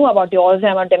we knew about the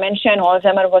Alzheimer, dementia and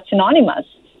Alzheimer was synonymous,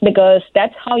 because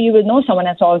that's how you will know someone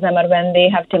has Alzheimer, when they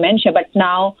have dementia. But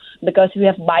now, because we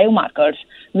have biomarkers,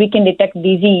 we can detect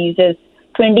diseases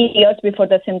 20 years before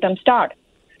the symptoms start.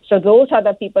 So those are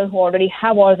the people who already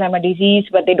have Alzheimer's disease,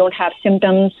 but they don't have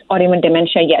symptoms or even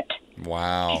dementia yet.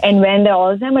 Wow. And when the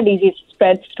Alzheimer's disease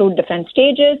spreads through different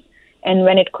stages, and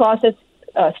when it crosses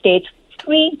stage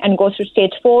 3 and goes to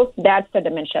stage 4, that's the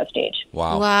dementia stage.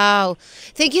 Wow.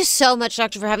 Thank you so much,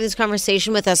 Doctor, for having this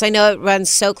conversation with us. I know it runs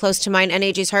so close to mine and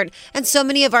AJ's heart and so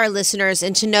many of our listeners,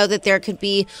 and to know that there could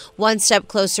be one step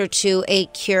closer to a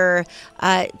cure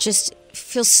just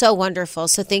feels so wonderful.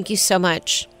 So thank you so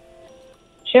much.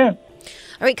 Sure.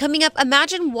 All right, coming up,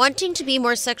 imagine wanting to be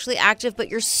more sexually active, but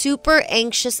you're super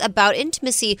anxious about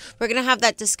intimacy. We're going to have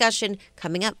that discussion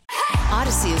coming up.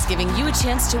 Odyssey is giving you a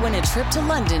chance to win a trip to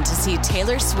London to see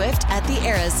Taylor Swift at the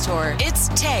Eras Tour. It's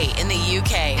Tay in the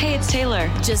UK. Hey, it's Taylor.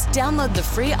 Just download the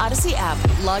free Odyssey app,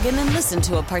 log in and listen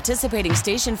to a participating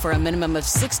station for a minimum of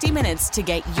 60 minutes to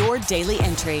get your daily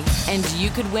entry. And you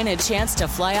could win a chance to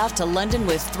fly off to London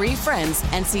with 3 friends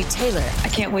and see Taylor. I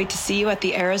can't wait to see you at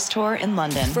the Eras Tour in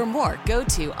London. For more, go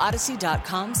to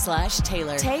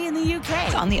odyssey.com/Taylor. Tay in the UK.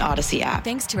 It's on the Odyssey app.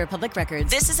 Thanks to Republic Records.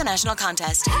 This is a national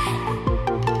contest.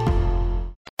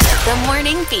 The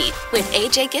Morning Beat with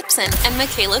AJ Gibson and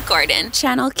Michaela Gordon.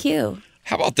 Channel Q.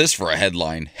 How about this for a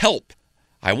headline? Help.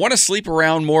 I want to sleep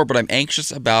around more, but I'm anxious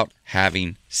about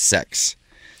having sex.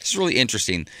 This is really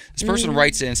interesting. This person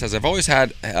writes in and says, I've always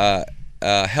had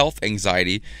health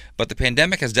anxiety, but the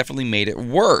pandemic has definitely made it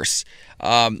worse.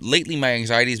 Lately, my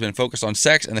anxiety has been focused on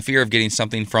sex and the fear of getting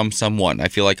something from someone. I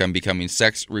feel like I'm becoming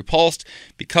sex repulsed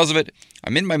because of it.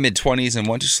 I'm in my mid-20s and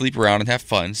want to sleep around and have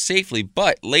fun safely,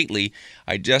 but lately,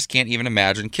 I just can't even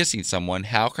imagine kissing someone.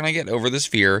 How can I get over this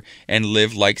fear and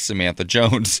live like Samantha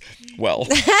Jones? Well,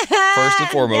 first and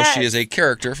foremost, she is a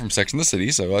character from Sex and the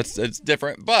City, so it's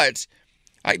different, but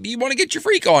you want to get your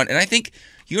freak on. And I think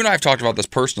you and I have talked about this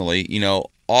personally,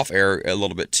 off air a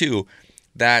little bit too,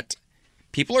 that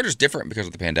people are just different because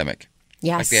of the pandemic.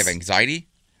 Yes. Like they have anxiety.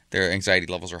 Their anxiety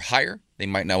levels are higher. They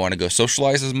might not want to go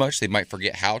socialize as much. They might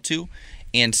forget how to.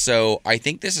 And so I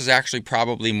think this is actually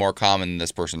probably more common than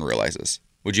this person realizes.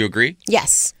 Would you agree?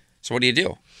 Yes. So what do you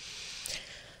do?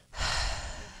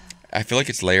 I feel like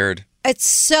it's layered. It's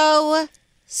so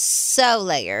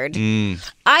layered.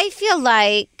 I feel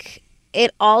like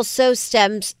it also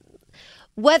stems,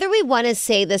 whether we want to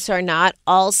say this or not,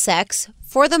 all sex,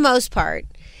 for the most part,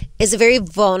 is a very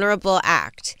vulnerable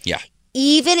act. Yeah.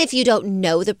 Even if you don't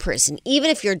know the person, even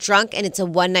if you're drunk and it's a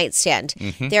one-night stand,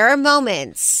 there are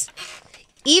moments,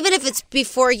 even if it's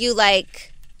before you, I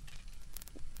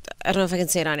don't know if I can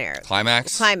say it on air.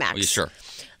 Climax? Well, yeah, sure.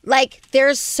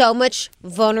 There's so much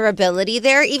vulnerability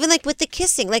there, even with the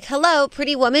kissing. Hello,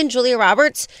 Pretty Woman, Julia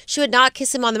Roberts, she would not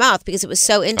kiss him on the mouth because it was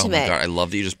so intimate. Oh my God, I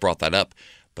love that you just brought that up.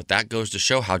 But that goes to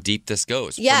show how deep this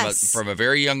goes. Yes. From a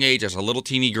very young age, as a little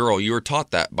teeny girl, you were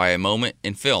taught that by a moment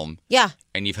in film. Yeah.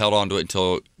 And you've held on to it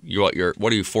until what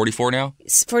are you, 44 now?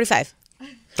 45.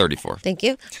 34. Thank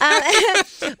you.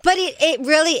 But it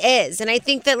really is. And I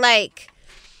think that,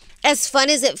 as fun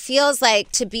as it feels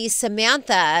like to be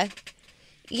Samantha,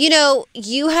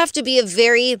 you have to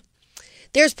be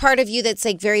there's part of you that's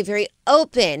like very, very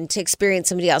open to experience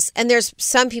somebody else. And there's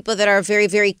some people that are very,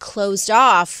 very closed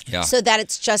off so that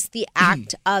it's just the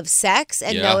act of sex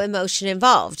and no emotion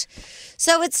involved.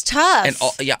 So it's tough.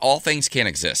 And all things can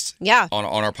exist. Yeah. On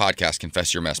our podcast,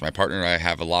 Confess Your Mess, my partner and I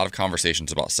have a lot of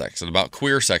conversations about sex and about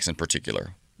queer sex in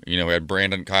particular. We had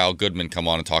Brandon Kyle Goodman come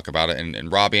on and talk about it,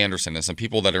 and Rob Anderson and some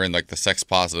people that are in like the sex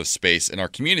positive space in our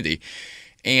community.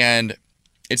 And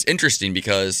it's interesting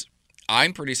because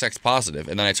I'm pretty sex positive,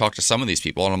 and then I talk to some of these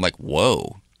people, and I'm like,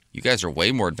 whoa, you guys are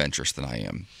way more adventurous than I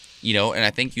am. And I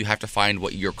think you have to find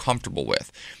what you're comfortable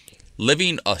with.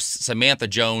 Living a Samantha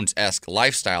Jones-esque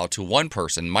lifestyle to one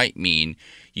person might mean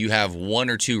you have 1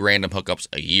 or 2 random hookups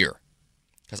a year.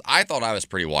 Because I thought I was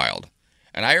pretty wild.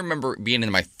 And I remember being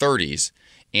in my 30s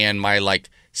and my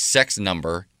sex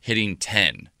number hitting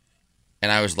 10.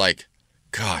 And I was like,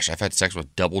 gosh, I've had sex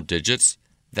with double digits?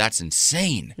 That's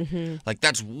insane. Mm-hmm.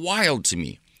 That's wild to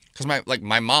me. Because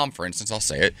my mom, for instance, I'll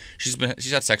say it,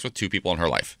 she's had sex with 2 people in her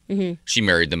life. Mm-hmm. She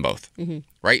married them both,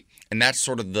 right? And that's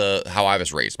sort of how I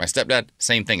was raised. My stepdad,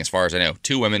 same thing as far as I know.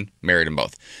 2 women, married them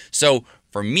both. So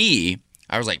for me,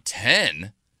 I was like,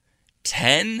 10?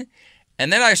 10?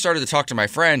 And then I started to talk to my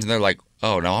friends, and they're like,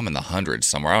 oh, no, I'm in the hundreds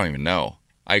somewhere. I don't even know.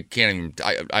 I can't even,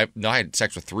 I had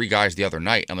sex with 3 guys the other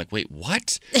night. I'm like, wait,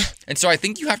 what? And so I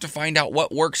think you have to find out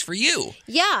what works for you.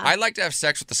 Yeah. I like to have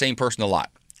sex with the same person a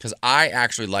lot because I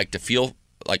actually like to feel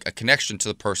like a connection to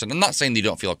the person. I'm not saying that you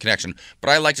don't feel a connection, but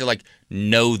I like to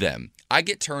know them. I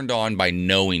get turned on by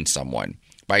knowing someone,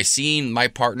 by seeing my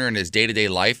partner in his day-to-day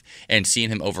life and seeing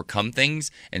him overcome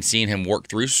things and seeing him work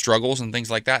through struggles and things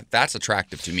like that. That's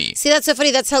attractive to me. See, that's so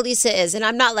funny. That's how Lisa is. And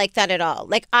I'm not like that at all.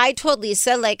 I told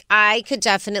Lisa, I could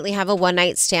definitely have a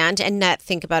one-night stand and not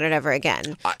think about it ever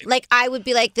again. I would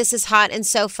be like, this is hot and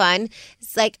so fun.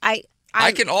 It's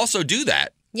I can also do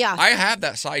that. Yeah. I have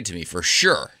that side to me for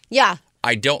sure. Yeah.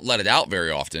 I don't let it out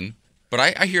very often. But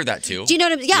I hear that too. Do you know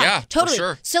what I mean? Yeah, totally.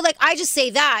 For sure. So I just say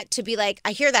that to be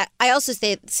I hear that. I also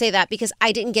say that because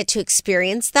I didn't get to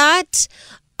experience that.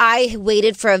 I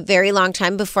waited for a very long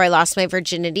time before I lost my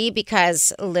virginity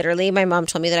because literally my mom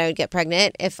told me that I would get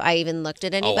pregnant if I even looked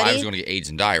at anybody. Oh, I was going to get AIDS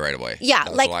and die right away. Yeah,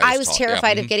 I was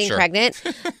terrified of getting pregnant.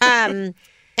 And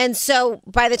so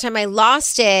by the time I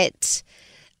lost it,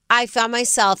 I found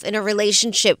myself in a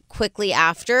relationship quickly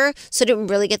after, so I didn't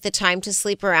really get the time to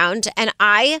sleep around. And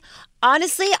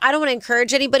honestly, I don't want to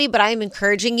encourage anybody, but I am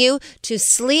encouraging you to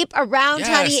sleep around,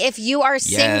 honey, if you are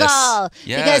single.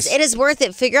 Yes. Because it is worth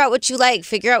it. Figure out what you like.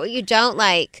 Figure out what you don't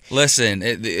like. Listen,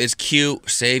 it's cute.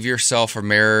 Save yourself for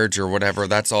marriage or whatever.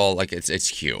 That's all.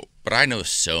 It's cute. But I know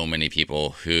so many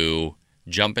people who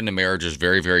jump into marriages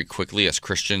very, very quickly as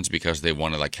Christians because they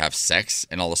want to have sex,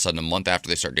 and all of a sudden a month after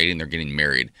they start dating, they're getting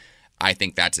married. I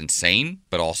think that's insane,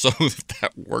 but also if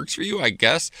that works for you, I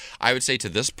guess I would say to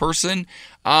this person,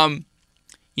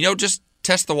 just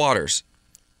test the waters.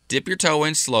 Dip your toe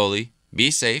in slowly.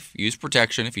 Be safe. Use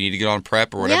protection. If you need to get on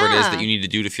PrEP or whatever it is that you need to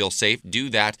do to feel safe, do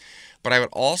that. But I would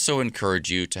also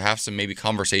encourage you to have some maybe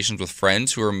conversations with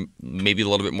friends who are maybe a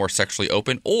little bit more sexually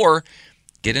open, or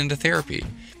get into therapy,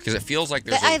 because it feels like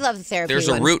I love the therapy. There's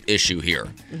a root issue here,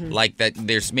 that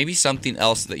there's maybe something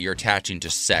else that you're attaching to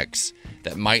sex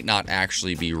that might not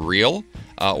actually be real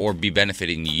or be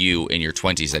benefiting you in your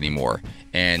 20s anymore,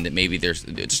 and maybe there's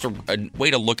just a way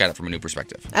to look at it from a new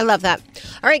perspective. I love that.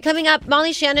 All right, coming up,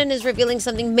 Molly Shannon is revealing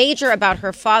something major about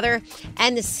her father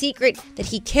and the secret that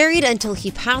he carried until he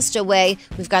passed away.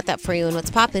 We've got that for you in What's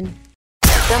Poppin'.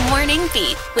 The Morning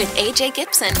Beat with AJ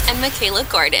Gibson and Michaela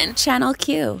Gordon. Channel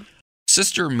Q.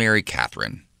 Sister Mary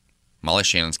Catherine, Molly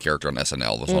Shannon's character on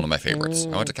SNL, was one of my favorites.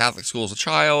 I went to Catholic school as a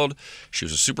child. She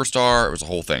was a superstar. It was a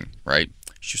whole thing, right?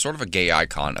 She was sort of a gay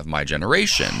icon of my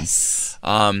generation. Yes.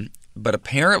 But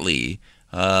apparently,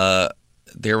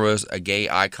 there was a gay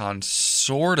icon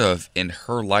sort of in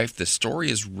her life. The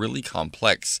story is really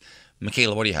complex.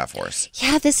 Michaela, what do you have for us?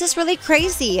 Yeah, this is really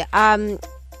crazy.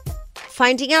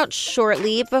 Finding out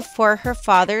shortly before her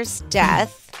father's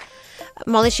death,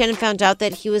 Molly Shannon found out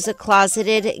that he was a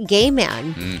closeted gay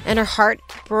man, and her heart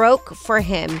broke for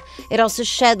him. It also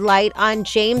shed light on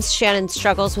James Shannon's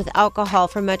struggles with alcohol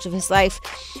for much of his life,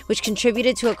 which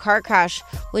contributed to a car crash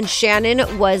when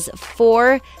Shannon was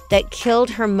 4 that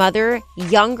killed her mother,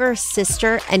 younger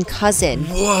sister, and cousin.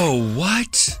 Whoa,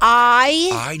 what?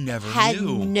 I never had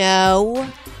knew.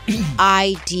 No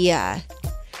idea.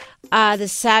 The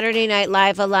Saturday Night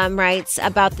Live alum writes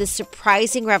about this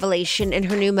surprising revelation in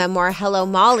her new memoir, Hello,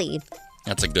 Molly.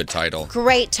 That's a good title.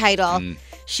 Great title.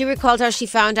 She recalled how she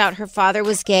found out her father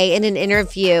was gay in an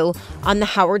interview on the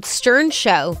Howard Stern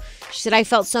show. She said, I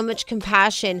felt so much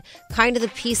compassion. Kind of the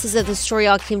pieces of the story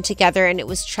all came together, and it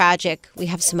was tragic. We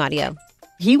have some audio.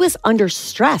 He was under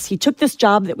stress. He took this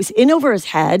job that was in over his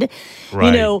head. Right.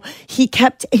 You know, he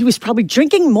was probably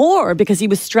drinking more because he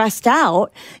was stressed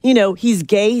out. You know, he's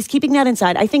gay. He's keeping that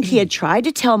inside. I think he had tried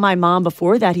to tell my mom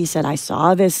before that. He said, I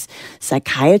saw this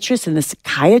psychiatrist and the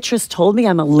psychiatrist told me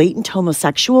I'm a latent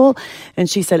homosexual. And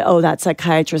she said, oh, that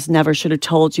psychiatrist never should have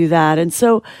told you that. And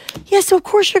so, so of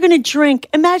course you're going to drink.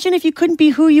 Imagine if you couldn't be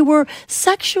who you were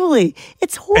sexually.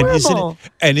 It's horrible.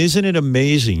 And isn't it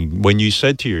amazing when you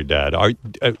said to your dad,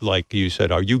 like you said,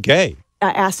 are you gay?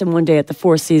 I asked him one day at the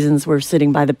Four Seasons, we're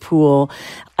sitting by the pool.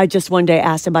 I just one day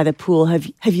asked him by the pool, have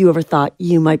you ever thought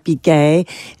you might be gay?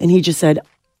 And he just said,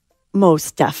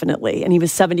 most definitely. And he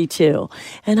was 72.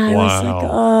 And I was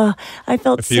like, I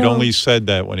felt If you'd only said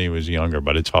that when he was younger,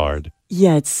 but it's hard.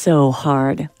 Yeah, it's so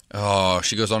hard. Oh,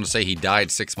 she goes on to say he died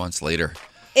 6 months later.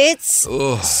 It's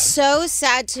so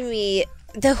sad to me.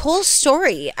 The whole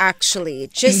story, actually,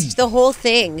 just the whole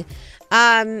thing.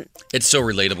 It's so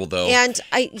relatable, though. And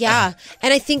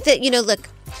I think that, look,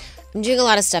 I'm doing a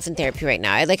lot of stuff in therapy right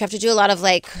now. I have to do a lot of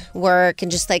work and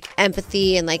just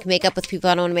empathy and make up with people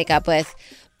I don't want to make up with.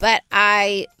 But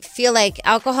I feel like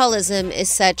alcoholism is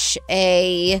such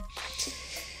a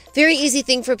very easy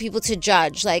thing for people to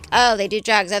judge. Oh, they do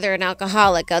drugs, oh, they're an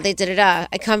alcoholic, oh, they da-da-da,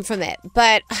 I come from it.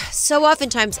 But so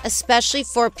oftentimes, especially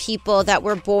for people that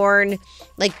were born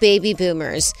like baby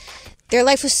boomers, their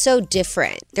life was so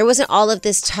different. There wasn't all of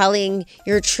this telling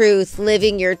your truth,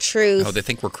 living your truth. Oh, they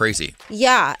think we're crazy.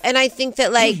 Yeah, and I think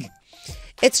that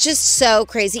it's just so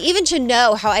crazy. Even to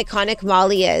know how iconic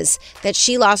Molly is, that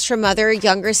she lost her mother,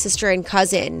 younger sister, and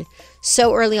cousin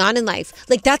so early on in life.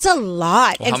 That's a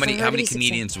lot. Well, how many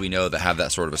comedians do we know that have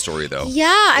that sort of a story, though? Yeah,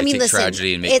 I mean, listen,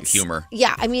 tragedy and make humor.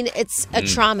 Yeah, I mean, it's a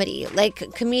traumedy.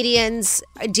 Comedians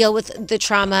deal with the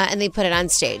trauma and they put it on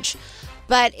stage.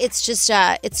 But it's just,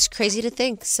 it's crazy to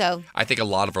think, so. I think a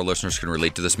lot of our listeners can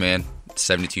relate to this man.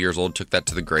 72 years old, took that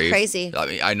to the grave. Crazy. I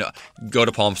mean, I know. Go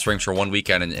to Palm Springs for one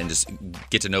weekend and just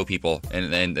get to know people.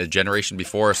 And the generation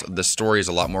before us, the story is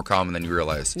a lot more common than you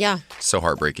realize. Yeah. So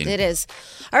heartbreaking. It is.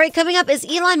 All right, coming up, is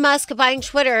Elon Musk buying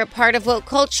Twitter part of woke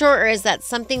culture, or is that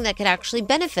something that could actually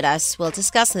benefit us? We'll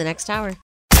discuss in the next hour.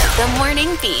 The Morning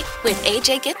Beat with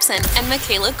AJ Gibson and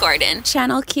Michaela Gordon.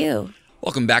 Channel Q.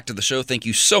 Welcome back to the show. Thank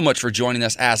you so much for joining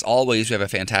us. As always, we have a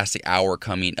fantastic hour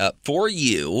coming up for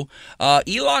you.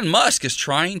 Elon Musk is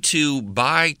trying to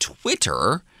buy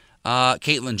Twitter.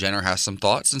 Caitlyn Jenner has some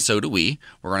thoughts, and so do we.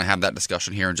 We're going to have that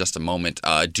discussion here in just a moment.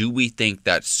 Do we think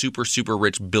that super, super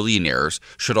rich billionaires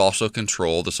should also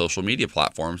control the social media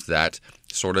platforms that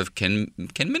sort of can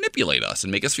manipulate us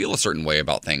and make us feel a certain way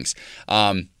about things?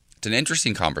 It's an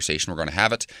interesting conversation. We're going to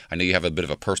have it. I know you have a bit of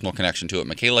a personal connection to it.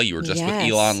 Michaela, you were just with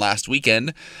Elon last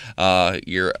weekend.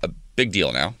 You're a big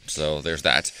deal now, so there's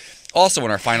that. Also,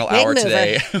 in our final hour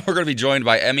today, we're going to be joined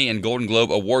by Emmy and Golden Globe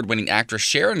award-winning actress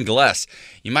Sharon Gless.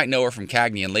 You might know her from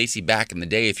Cagney and Lacey back in the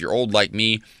day if you're old like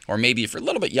me, or maybe if you're a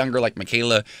little bit younger like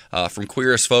Michaela from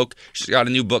Queer as Folk. She's got a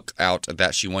new book out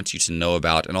that she wants you to know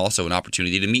about, and also an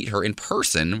opportunity to meet her in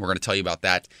person. We're going to tell you about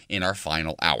that in our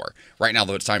final hour. Right now,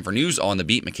 though, it's time for news on the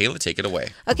beat. Michaela, take it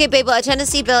away. Okay, babe. Well, a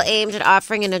Tennessee bill aimed at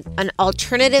offering an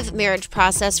alternative marriage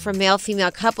process for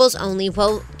male-female couples only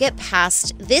will get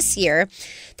passed this year.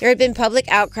 There had been public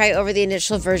outcry over the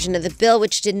initial version of the bill,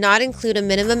 which did not include a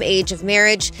minimum age of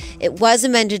marriage. It was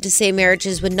amended to say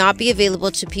marriages would not be available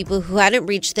to people who hadn't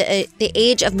reached the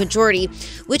age of majority,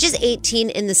 which is 18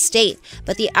 in the state.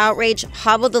 But the outrage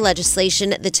hobbled the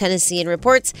legislation, the Tennessean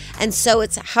reports, and so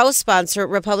its House sponsor,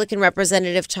 Republican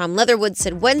Representative Tom Leatherwood,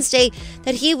 said Wednesday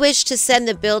that he wished to send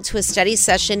the bill to a study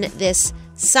session this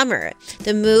summer.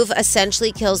 The move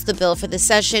essentially kills the bill for the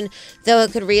session, though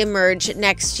it could reemerge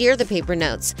next year, the paper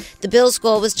notes. The bill's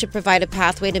goal was to provide a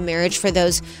pathway to marriage for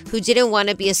those who didn't want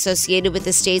to be associated with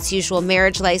the state's usual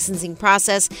marriage licensing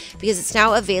process because it's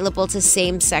now available to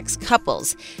same-sex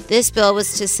couples. This bill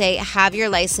was to say, have your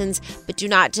license, but do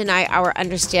not deny our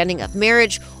understanding of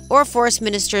marriage or force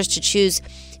ministers to choose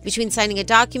between signing a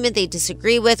document they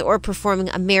disagree with or performing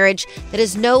a marriage that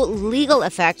has no legal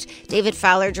effect. David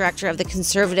Fowler, director of the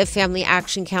Conservative Family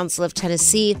Action Council of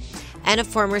Tennessee and a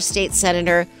former state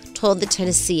senator, told the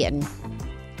Tennessean.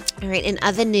 All right, in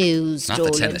other news, Not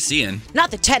Dolan. the Tennessean. Not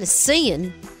the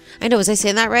Tennessean. I know, was I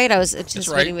saying that right? I was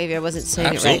anticipating maybe I wasn't saying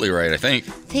Absolutely it right. right, I think.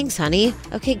 Thanks, honey.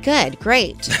 Okay, good,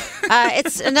 great.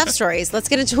 It's enough stories. Let's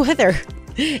get into weather.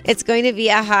 It's going to be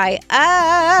a high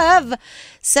of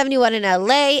 71 in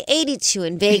LA, 82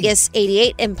 in Vegas,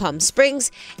 88 in Palm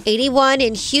Springs, 81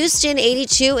 in Houston,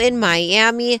 82 in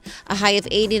Miami, a high of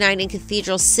 89 in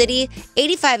Cathedral City,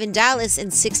 85 in Dallas,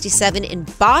 and 67 in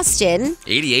Boston.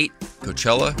 88,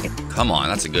 Coachella. Come on,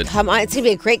 that's a good. Come on, it's going to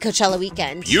be a great Coachella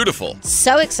weekend. Beautiful.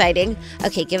 So exciting.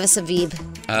 Okay, give us a Veeb.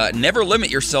 Never limit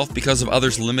yourself because of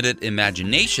others' limited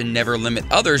imagination. Never limit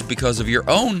others because of your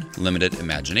own limited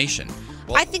imagination.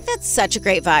 Well, I think that's such a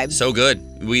great vibe. So good.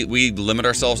 We limit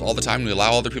ourselves all the time. We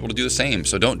allow other people to do the same.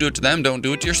 So don't do it to them. Don't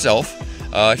do it to yourself.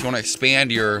 If you want to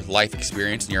expand your life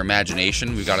experience and your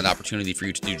imagination, we've got an opportunity for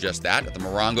you to do just that at the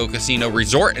Morongo Casino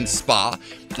Resort and Spa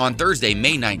on Thursday,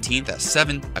 May 19th at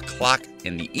 7 o'clock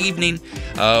in the evening.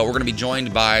 We're going to be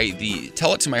joined by the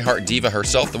Tell It to My Heart diva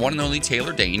herself, the one and only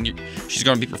Taylor Dane. She's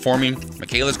going to be performing.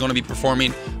 Michaela's going to be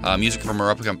performing music from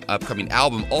her upcoming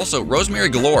album. Also, Rosemary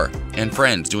Galore and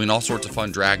friends doing all sorts of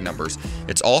fun drag numbers.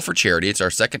 It's all for charity. It's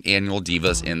our second annual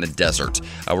Divas in the Desert.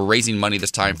 We're raising money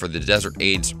this time for the Desert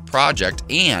AIDS Project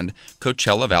and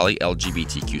Coachella Valley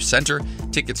LGBTQ Center.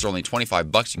 Tickets are only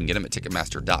 $25. You can get them at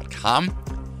Ticketmaster.com.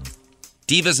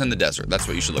 Divas in the Desert. That's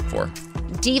what you should look for.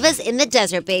 Divas in the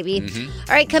Desert, baby.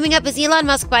 All right, coming up, is Elon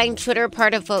Musk buying Twitter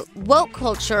part of woke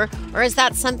culture, or is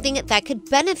that something that could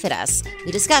benefit us?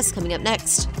 We discuss coming up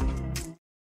next.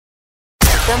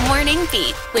 The Morning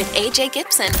Beat with AJ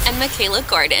Gibson and Michaela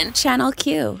Gordon. Channel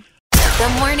Q.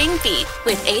 The Morning Beat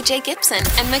with AJ Gibson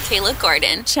and Michaela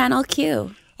Gordon. Channel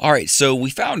Q. All right, so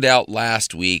we found out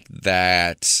last week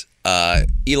that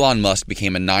Elon Musk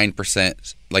became a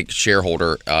 9%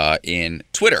 shareholder in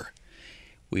Twitter.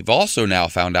 We've also now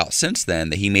found out since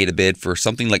then that he made a bid for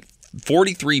something like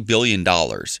 $43 billion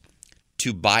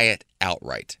to buy it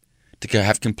outright, to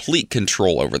have complete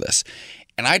control over this.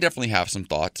 And I definitely have some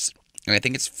thoughts, and I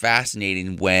think it's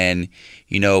fascinating when,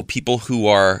 people who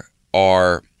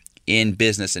are in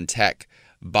business and tech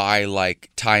buy like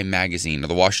Time Magazine or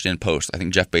the Washington Post. I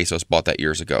think Jeff Bezos bought that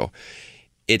years ago.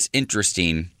 It's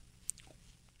interesting,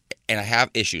 and I have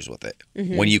issues with it.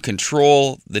 When you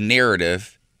control the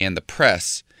narrative and the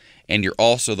press, and you're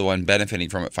also the one benefiting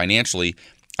from it financially,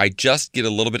 I just get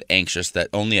a little bit anxious that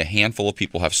only a handful of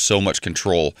people have so much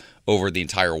control over the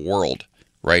entire world,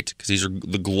 right? Because these are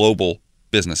the global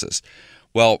businesses.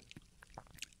 Well,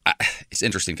 it's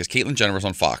interesting because Caitlyn Jenner was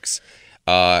on Fox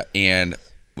and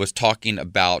was talking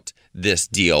about this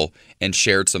deal and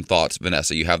shared some thoughts.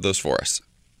 Vanessa, you have those for us.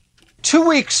 2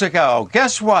 weeks ago,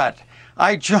 guess what?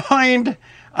 I joined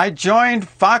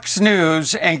Fox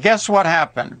News, and guess what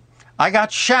happened? I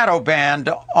got shadow banned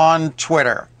on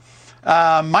Twitter.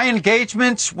 My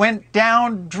engagements went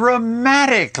down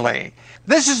dramatically.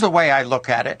 This is the way I look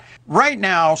at it. Right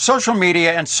now, social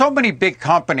media and so many big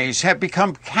companies have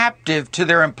become captive to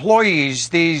their employees,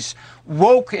 these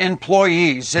woke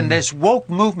employees, and this woke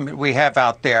movement we have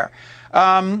out there.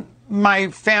 My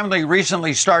family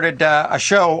recently started a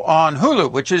show on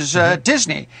Hulu, which is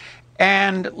Disney.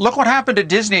 And look what happened to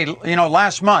Disney,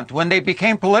 last month when they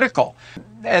became political.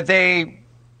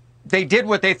 They did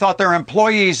what they thought their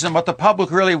employees and what the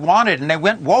public really wanted, and they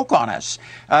went woke on us.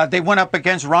 They went up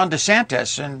against Ron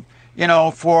DeSantis and,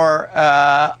 for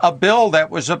a bill that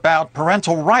was about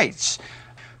parental rights.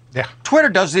 Yeah. Twitter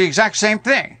does the exact same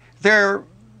thing.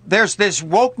 There's this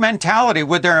woke mentality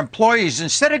with their employees.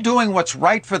 Instead of doing what's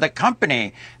right for the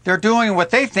company, they're doing what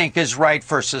they think is right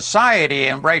for society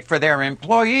and right for their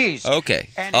employees. Okay.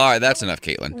 All right, that's enough,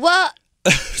 Caitlyn. Well,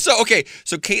 So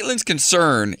Caitlyn's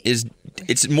concern is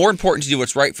it's more important to do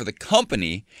what's right for the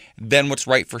company than what's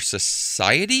right for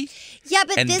society. Yeah,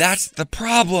 but that's the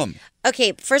problem.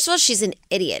 Okay, first of all, she's an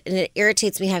idiot, and it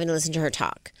irritates me having to listen to her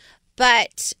talk.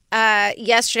 But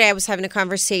yesterday I was having a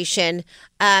conversation,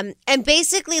 and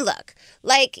basically, look,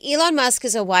 like Elon Musk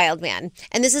is a wild man,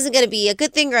 and this isn't going to be a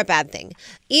good thing or a bad thing.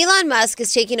 Elon Musk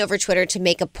is taking over Twitter to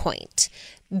make a point.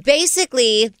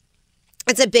 Basically,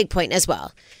 it's a big point as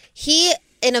well. He,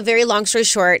 in a very long story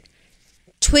short,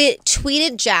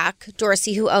 tweeted Jack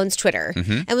Dorsey, who owns Twitter,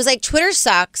 and was like, Twitter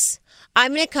sucks.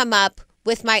 I'm going to come up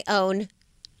with my own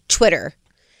Twitter.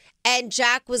 And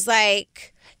Jack was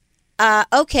like,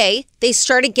 okay. They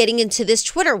started getting into this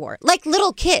Twitter war. Like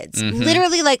little kids.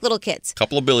 Literally like little kids.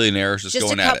 Couple of billionaires just going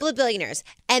at it. Just a couple of billionaires.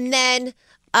 And then,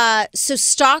 so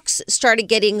stocks started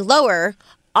getting lower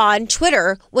on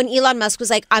Twitter when Elon Musk was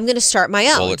like, I'm going to start my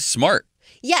own. Well, it's smart.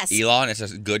 Yes. Elon, it's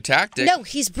a good tactic. No,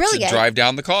 he's brilliant. To drive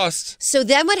down the costs. So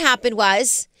then what happened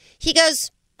was he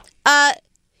goes,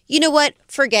 you know what?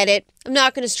 Forget it. I'm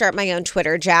not going to start my own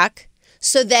Twitter, Jack.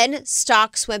 So then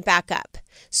stocks went back up.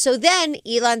 So then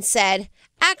Elon said,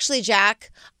 actually,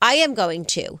 Jack, I am going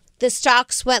to. The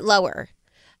stocks went lower.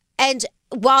 And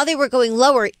while they were going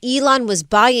lower, Elon was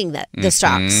buying the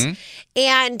stocks.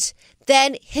 And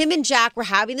then him and Jack were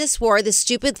having this war, this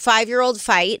stupid 5-year-old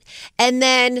fight. And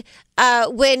then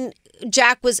when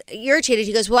Jack was irritated,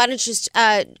 he goes, well, why don't you just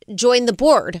join the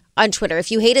board on Twitter?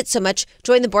 If you hate it so much,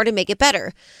 join the board and make it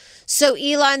better. So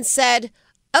Elon said,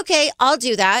 okay, I'll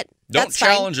do that. Don't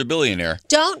challenge a billionaire.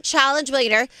 Don't challenge a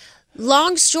billionaire.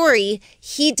 Long story,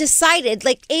 he decided,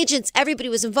 like agents, everybody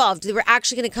was involved. They were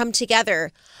actually going to come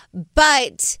together.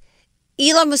 But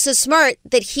Elon was so smart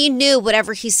that he knew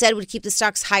whatever he said would keep the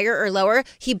stocks higher or lower.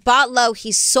 He bought low.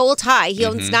 He sold high. He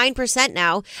owns 9%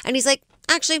 now. And he's like,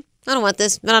 actually, I don't want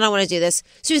this. I don't want to do this.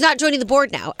 So he's not joining the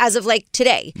board now as of like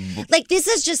today. Like this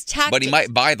is just tactics. But he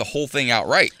might buy the whole thing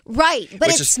outright. Right. But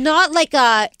it's not like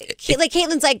like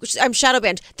Caitlin's like, I'm shadow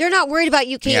banned. They're not worried about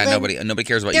you, Caitlin. Yeah, nobody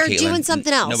cares about you, Caitlin. They're doing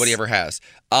something else. Nobody ever has.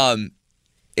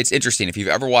 It's interesting. If you've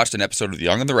ever watched an episode of The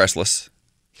Young and the Restless,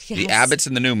 the Abbotts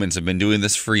and the Newmans have been doing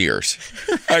this for years.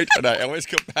 Right? And I always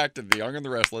come back to The Young and the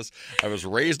Restless. I was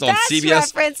raised on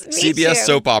CBS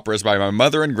soap operas by my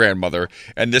mother and grandmother,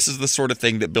 and this is the sort of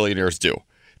thing that billionaires do.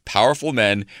 Powerful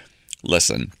men,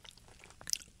 listen,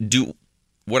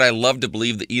 would I love to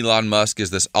believe that Elon Musk is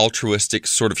this altruistic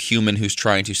sort of human who's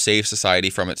trying to save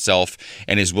society from itself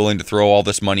and is willing to throw all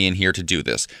this money in here to do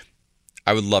this?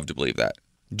 I would love to believe that.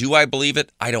 Do I believe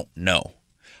it? I don't know.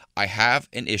 I have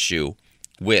an issue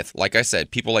with, like I said,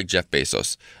 people like Jeff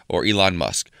Bezos or Elon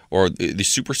Musk or the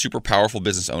super, super powerful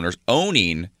business owners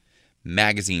owning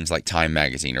magazines like Time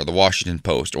Magazine or the Washington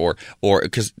Post or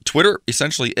because Twitter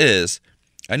essentially is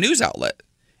a news outlet.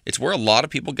 It's where a lot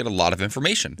of people get a lot of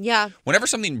information. Yeah. Whenever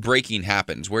something breaking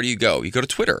happens, where do you go? You go to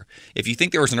Twitter. If you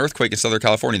think there was an earthquake in Southern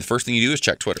California, the first thing you do is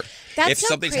check Twitter. If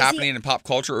something's happening in pop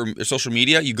culture or social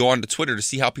media, you go onto Twitter to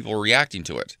see how people are reacting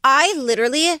to it. I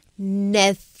literally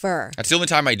never. That's the only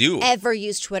time I do. Ever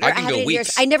use Twitter. I can go weeks.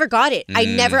 Years. I never got it. I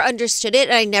never understood it,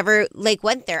 and I never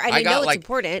went there. I didn't know it's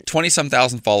important. 20-some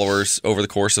thousand followers over the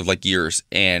course of years,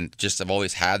 and just I've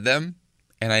always had them,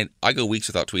 and I go weeks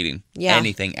without tweeting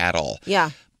anything at all. Yeah.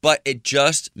 But it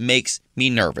just makes me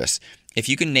nervous. If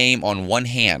you can name on one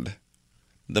hand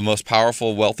the most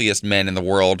powerful, wealthiest men in the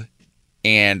world,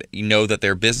 and you know that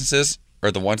their businesses are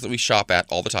the ones that we shop at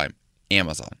all the time,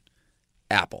 Amazon,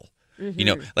 Apple,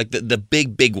 the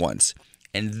big ones.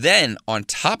 And then on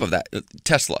top of that,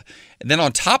 Tesla. And then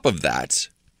on top of that,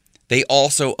 they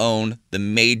also own the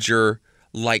major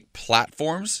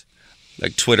platforms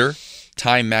like Twitter,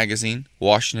 Time Magazine,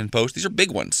 Washington Post. These are big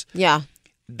ones. Yeah.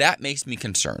 That makes me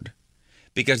concerned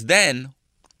because then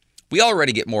we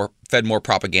already get fed more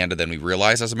propaganda than we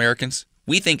realize as Americans.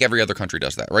 We think every other country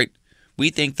does that, right? We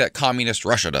think that communist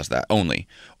Russia does that only,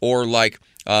 or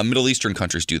Middle Eastern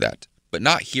countries do that, but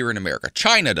not here in America.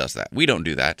 China does that. We don't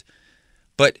do that.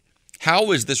 But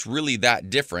how is this really that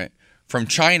different from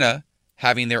China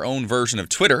having their own version of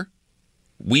Twitter,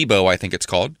 Weibo, I think it's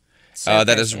called,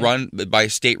 that is run by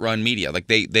state-run media?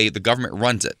 The government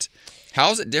runs it. How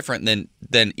is it different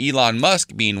than Elon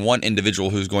Musk being one individual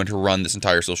who's going to run this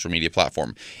entire social media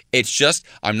platform? It's just,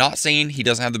 I'm not saying he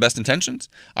doesn't have the best intentions.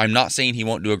 I'm not saying he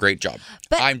won't do a great job.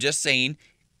 But I'm just saying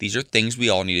these are things we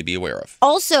all need to be aware of.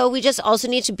 Also, we just also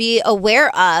need to be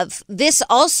aware of, this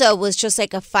also was just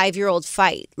like a 5-year-old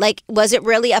fight. Was it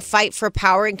really a fight for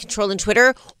power and control in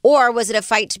Twitter? Or was it a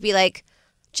fight to be like,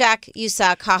 Jack, you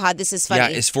suck. Haha, this is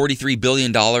funny. Yeah, is $43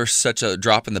 billion such a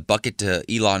drop in the bucket to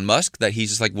Elon Musk that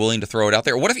he's just willing to throw it out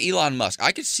there? Or what if Elon Musk,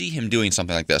 I could see him doing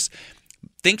something like this.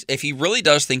 If he really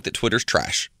does think that Twitter's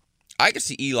trash, I could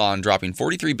see Elon dropping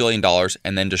 $43 billion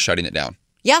and then just shutting it down.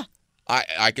 Yeah.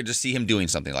 I could just see him doing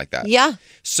something like that. Yeah.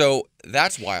 So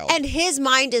that's wild. And his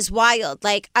mind is wild.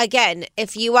 Again,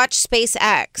 if you watch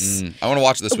SpaceX. I want to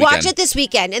watch it this weekend. Watch it this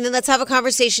weekend, and then let's have a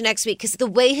conversation next week. Because the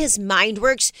way his mind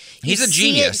works, he's a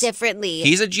genius. See it differently.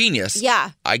 He's a genius. Yeah.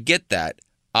 I get that.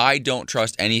 I don't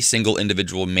trust any single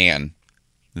individual man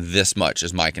this much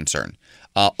is my concern.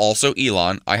 Also,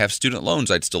 Elon, I have student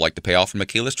loans I'd still like to pay off, and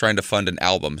Michaela's trying to fund an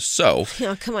album. So,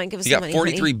 come on, give us some money. You got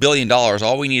 $43 billion.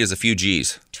 All we need is a few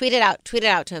G's. Tweet it out. Tweet it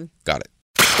out to him. Got it.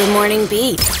 Good Morning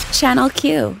Beat, Channel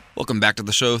Q. Welcome back to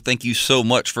the show. Thank you so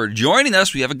much for joining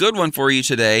us. We have a good one for you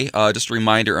today. Just a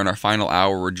reminder, in our final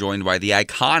hour, we're joined by the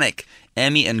iconic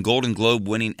Emmy and Golden Globe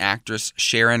winning actress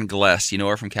Sharon Gless. You know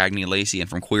her from Cagney and Lacey and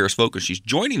from Queer as Folk, and she's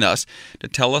joining us to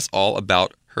tell us all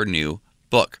about her new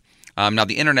book. Now,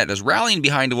 the internet is rallying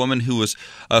behind a woman who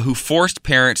forced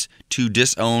parents to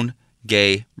disown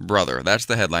gay brother. That's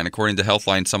the headline. According to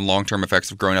Healthline, some long-term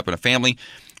effects of growing up in a family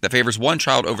that favors one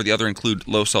child over the other include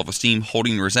low self-esteem,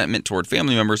 holding resentment toward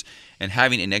family members, and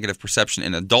having a negative perception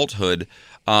in adulthood.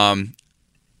 The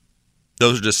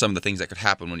those are just some of the things that could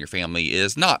happen when your family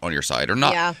is not on your side or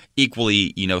not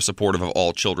equally, supportive of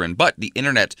all children. But the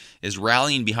internet is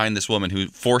rallying behind this woman who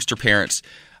forced her parents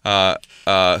to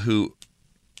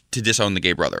disown the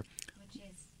gay brother,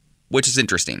 which is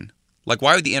interesting. Like,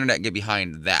 why would the internet get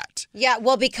behind that? Yeah,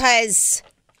 well, because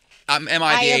am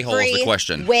I the a-hole is the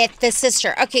question. With the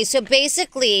sister. Okay, so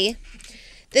basically,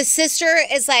 the sister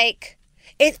is like,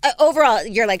 overall,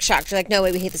 you're like shocked. You're like, no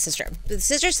way, we hate the sister. But the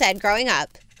sister said, growing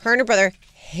up, her and her brother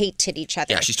hated each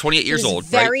other. Yeah, she's 28 years old.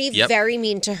 Very, right? Yep. very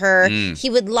mean to her. He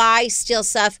would lie, steal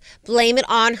stuff, blame it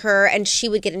on her, and she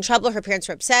would get in trouble. Her parents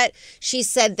were upset. She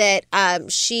said that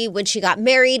when she got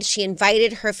married, she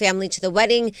invited her family to the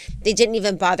wedding. They didn't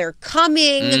even bother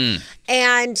coming.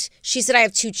 And she said, I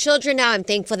have 2 children now. I'm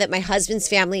thankful that my husband's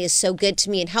family is so good to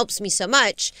me and helps me so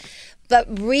much. But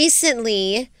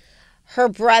recently, her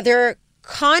brother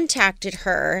contacted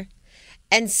her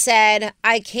and said,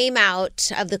 I came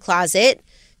out of the closet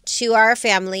to our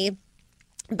family,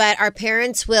 but our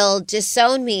parents will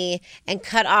disown me and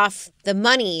cut off the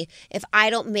money if I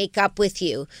don't make up with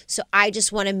you. So I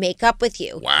just want to make up with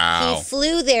you. Wow. He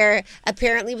flew there,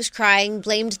 apparently was crying,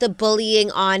 blamed the bullying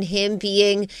on him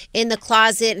being in the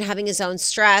closet and having his own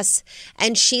stress.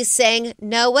 And she's saying,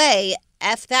 no way.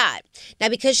 F that. Now,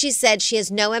 because she said she has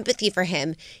no empathy for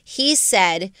him, he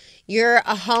said, you're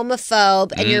a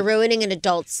homophobe and you're ruining an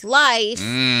adult's life.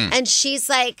 And she's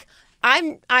like,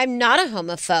 I'm not a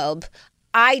homophobe.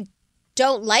 I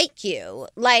don't like you.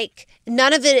 Like,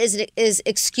 none of it is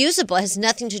excusable. It has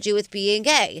nothing to do with being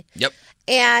gay. Yep.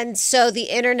 And so the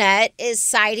internet is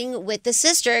siding with the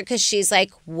sister because she's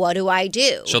like, what do I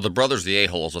do? So the brother's the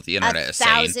a-hole is what the internet is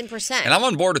saying. 1,000%. And I'm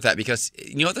on board with that because,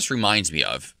 you know what this reminds me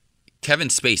of? Kevin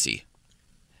Spacey.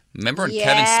 Remember when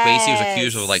Kevin Spacey was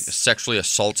accused of sexually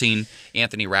assaulting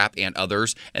Anthony Rapp and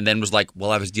others, and then was like, well,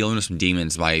 I was dealing with some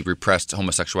demons, my repressed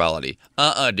homosexuality.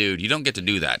 Dude, you don't get to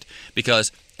do that.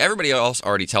 Because everybody else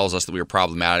already tells us that we were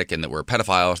problematic and that we're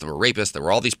pedophiles, that we're rapists, that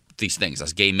we're all these things,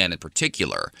 as gay men in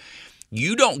particular.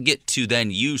 You don't get to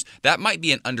then use, that might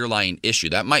be an underlying issue.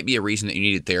 That might be a reason that you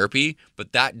needed therapy,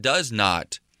 but that does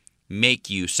not make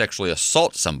you sexually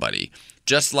assault somebody.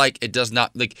 Just like it does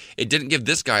not, it didn't give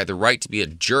this guy the right to be a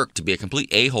jerk, to be a complete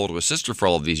a-hole to his sister for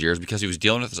all of these years because he was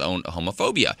dealing with his own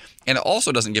homophobia. And it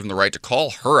also doesn't give him the right to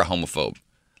call her a homophobe.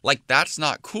 That's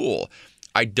not cool.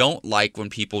 I don't like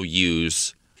when people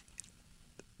use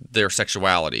their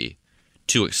sexuality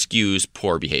to excuse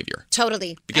poor behavior.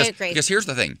 Totally. I agree. Because here's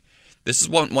the thing. This is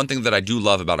one thing that I do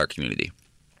love about our community.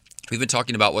 We've been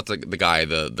talking about what the guy,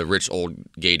 the rich old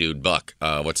gay dude, Buck,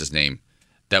 what's his name?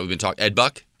 That we've been talking, Ed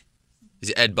Buck? Is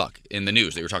it Ed Buck in the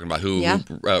news? They were talking about who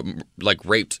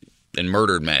raped and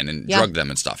murdered men and drugged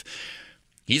them and stuff.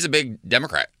 He's a big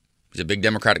Democrat. He's a big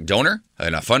Democratic donor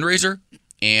and a fundraiser.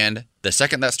 And the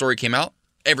second that story came out,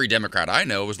 every Democrat I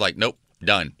know was like, nope,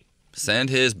 done.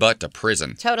 Send his butt to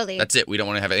prison. Totally. That's it. We don't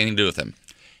want to have anything to do with him.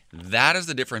 That is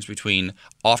the difference between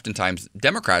oftentimes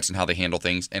Democrats and how they handle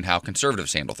things and how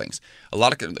conservatives handle things.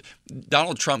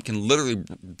 Donald Trump can literally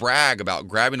brag about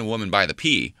grabbing a woman by the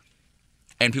pee.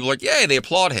 And people are like, yay, they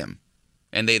applaud him.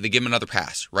 And they give him another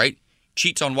pass, right?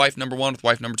 Cheats on wife number 1 with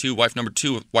wife number 2, wife number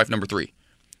 2 with wife number 3.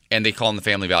 And they call him the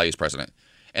family values president.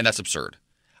 And that's absurd.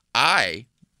 I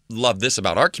love this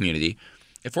about our community.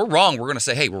 If we're wrong, we're going to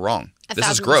say, hey, we're wrong. This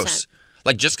is gross.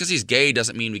 Just because he's gay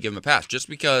doesn't mean we give him a pass. Just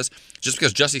because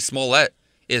Jussie Smollett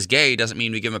is gay doesn't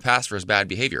mean we give him a pass for his bad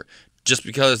behavior. Just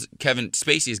because Kevin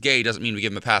Spacey is gay doesn't mean we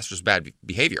give him a pass for his bad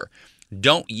behavior.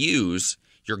 Don't use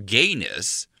your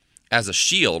gayness as a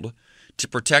shield to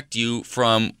protect you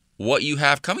from what you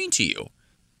have coming to you.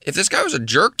 If this guy was a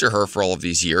jerk to her for all of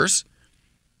these years,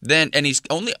 and he's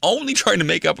only trying to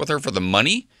make up with her for the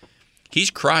money, he's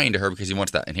crying to her because he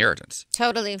wants that inheritance.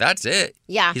 Totally. That's it.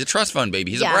 Yeah. He's a trust fund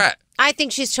baby. He's a brat. I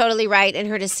think she's totally right in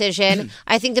her decision.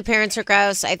 I think the parents are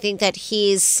gross. I think that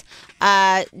he's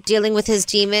dealing with his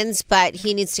demons, but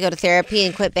he needs to go to therapy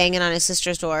and quit banging on his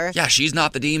sister's door. Yeah, she's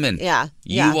not the demon. Yeah.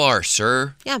 You are,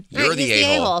 sir. Yeah. You're the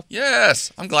a-hole.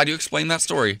 Yes. I'm glad you explained that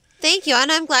story. Thank you,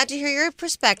 and I'm glad to hear your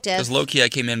perspective. Because low-key, I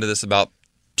came into this about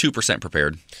 2%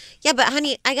 prepared. Yeah, but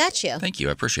honey, I got you. Thank you.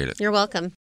 I appreciate it. You're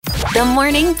welcome. The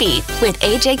Morning Beat with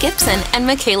AJ Gibson and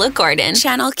Michaela Gordon.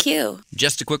 Channel Q.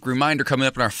 Just a quick reminder, coming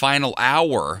up in our final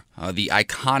hour, the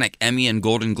iconic Emmy and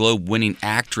Golden Globe winning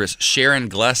actress Sharon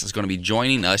Gless is going to be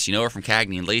joining us. You know her from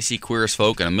Cagney and Lacey, Queer as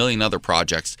Folk, and a million other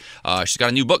projects. She's got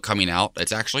a new book coming out.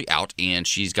 It's actually out, and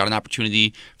she's got an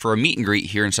opportunity for a meet and greet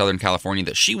here in Southern California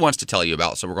that she wants to tell you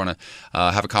about. So we're going to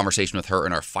have a conversation with her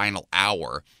in our final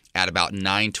hour at about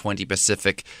 9:20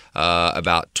 Pacific,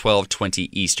 about 12:20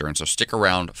 Eastern. So stick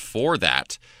around for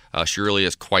that. She really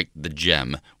is quite the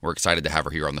gem. We're excited to have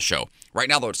her here on the show. Right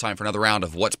now, though, it's time for another round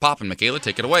of What's Poppin'. Michaela,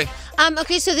 take it away.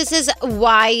 Okay, so this is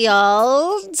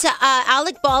wild.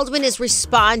 Alec Baldwin is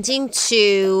responding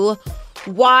to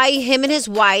why him and his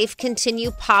wife continue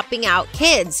popping out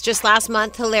kids. Just last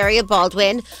month, Hilaria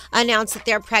Baldwin announced that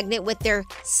they're pregnant with their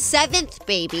 7th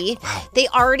baby. Wow. They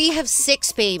already have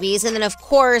 6 babies. And then, of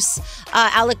course,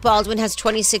 Alec Baldwin has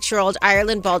 26-year-old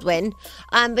Ireland Baldwin.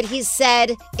 But he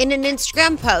said in an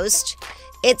Instagram post,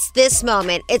 it's this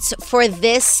moment. It's for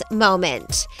this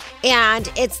moment.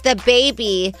 And it's the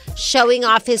baby showing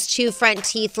off his 2 front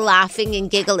teeth, laughing and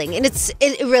giggling. And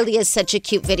it really is such a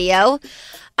cute video.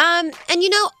 And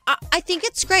I think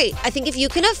it's great. I think if you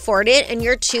can afford it and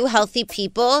you're 2 healthy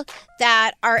people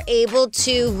that are able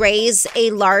to raise a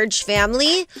large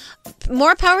family,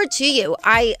 more power to you.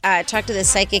 I talked to this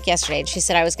psychic yesterday and she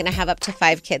said I was going to have up to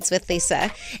 5 kids with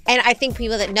Lisa. And I think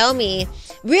people that know me,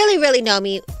 really, really know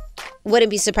me,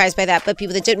 wouldn't be surprised by that. But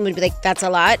people that didn't would be like, that's a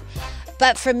lot.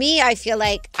 But for me, I feel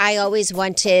like I always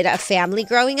wanted a family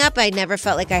growing up. I never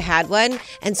felt like I had one.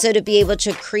 And so to be able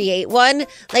to create one,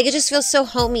 like it just feels so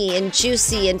homey and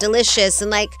juicy and delicious. And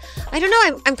like, I don't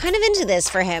know, I'm kind of into this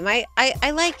for him. I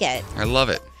like it. I love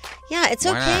it. Yeah, it's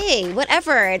Why okay. not?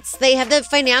 Whatever. They have the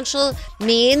financial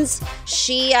means.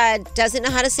 She doesn't know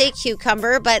how to say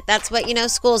cucumber, but that's what,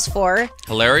 school's for.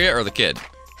 Hilaria or the kid?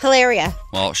 Hilaria.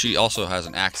 Well, she also has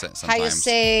an accent sometimes. How you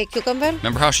say cucumber?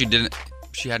 Remember how she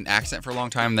had an accent for a long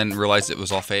time and then realized it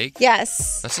was all fake?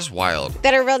 Yes. That's just wild.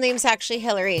 That her real name's actually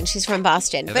Hillary and she's from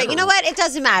Boston. Yeah, but you know what? It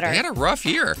doesn't matter. They had a rough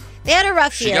year.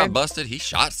 She got busted. He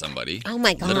shot somebody. Oh,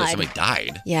 my God. Literally, somebody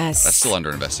died. Yes. That's still under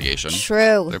investigation.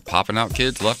 True. They're popping out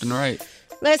kids left and right.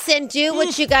 Listen, do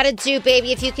what you got to do,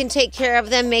 baby. If you can take care of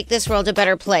them, make this world a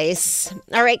better place.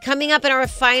 All right, coming up in our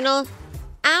final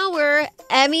hour,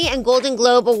 Emmy and Golden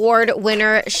Globe Award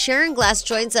winner Sharon Gless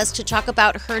joins us to talk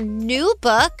about her new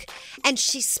book, and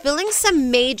she's spilling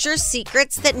some major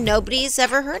secrets that nobody's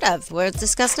ever heard of. We'll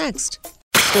discuss next.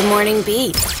 The Morning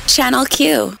Beat, Channel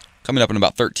Q. Coming up in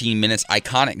about 13 minutes,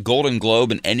 iconic Golden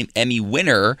Globe and Emmy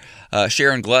winner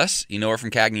Sharon Gless, you know her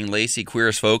from Cagney and Lacey, Queer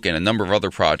as Folk, and a number of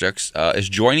other projects, is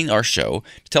joining our show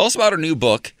to tell us about her new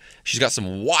book. She's got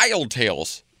some wild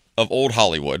tales of old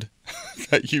Hollywood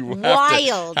that you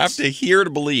have to hear to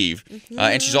believe.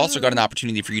 And she's also got an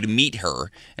opportunity for you to meet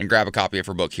her and grab a copy of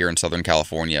her book here in Southern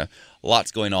California.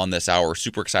 Lots going on this hour.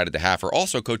 Super excited to have her.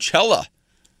 Also, Coachella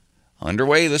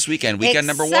underway this weekend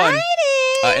number 1.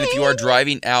 And if you are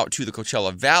driving out to the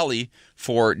Coachella Valley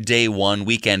for day 1,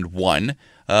 weekend 1,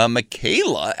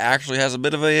 Michaela actually has a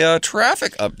bit of a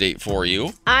traffic update for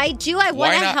you. I do. I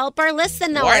want to help our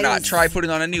listeners. Why not try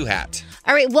putting on a new hat?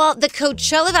 All right, well, the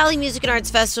Coachella Valley Music and Arts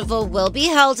Festival will be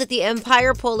held at the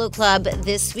Empire Polo Club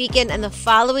this weekend and the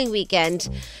following weekend.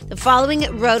 The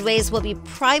following roadways will be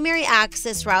primary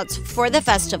access routes for the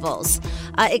festivals.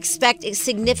 Expect a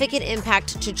significant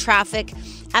impact to traffic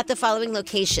at the following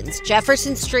locations: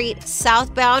 Jefferson Street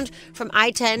southbound from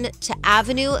I-10 to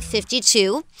Avenue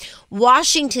 52,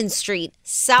 Washington Street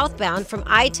southbound from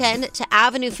I-10 to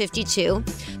Avenue 52,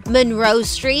 Monroe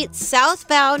Street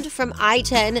southbound from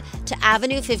I-10 to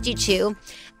Avenue 52,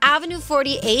 Avenue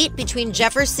 48 between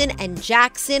Jefferson and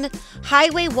Jackson,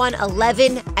 Highway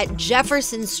 111 at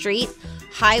Jefferson Street,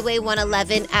 Highway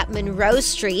 111 at Monroe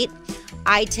Street,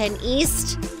 I-10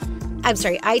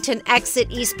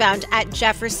 exit eastbound at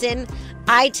Jefferson,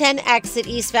 I-10 exit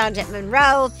eastbound at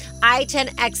Monroe,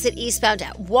 I-10 exit eastbound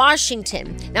at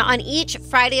Washington. Now, on each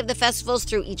Friday of the festivals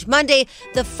through each Monday,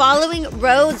 the following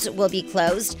roads will be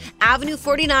closed: Avenue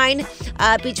 49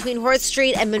 between Horth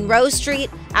Street and Monroe Street,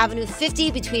 Avenue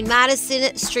 50 between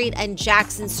Madison Street and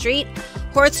Jackson Street,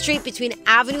 Horth Street between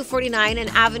Avenue 49 and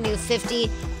Avenue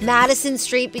 50, Madison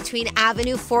Street between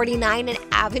Avenue 49 and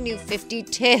Avenue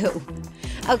 52.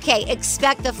 Okay,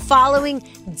 expect the following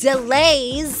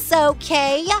delays,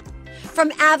 okay?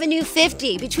 From Avenue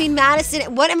 50 between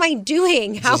Madison. What am I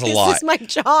doing? How is this my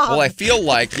job? Well, I feel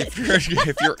like if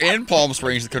you're in Palm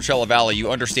Springs, the Coachella Valley, you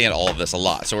understand all of this a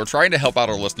lot. So we're trying to help out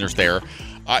our listeners there.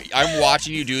 I'm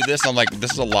watching you do this. I'm like,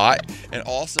 this is a lot. And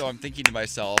also, I'm thinking to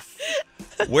myself,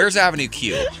 where's Avenue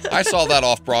Q? I saw that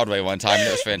off Broadway one time, and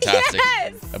it was fantastic.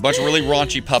 Yes! A bunch of really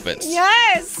raunchy puppets.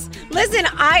 Yes! Listen,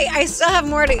 I still have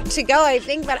more to go, I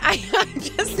think, but I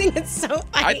just think it's so funny.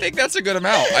 I think that's a good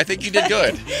amount. I think you did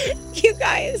good. You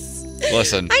guys.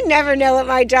 Listen. I never know what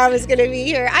my job is going to be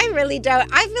here. I really don't.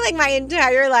 I feel like my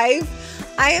entire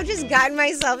life, I have just gotten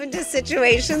myself into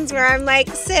situations where I'm like,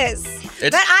 sis.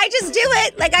 But I just do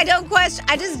it. Like, I don't question.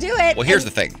 I just do it. Well, here's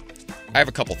the thing. I have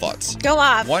a couple thoughts. Go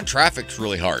off. One, traffic's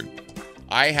really hard.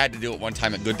 I had to do it one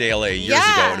time at Good Day LA years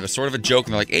ago, and it was sort of a joke,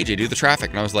 and they're like, AJ, do the traffic.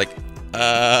 And I was like,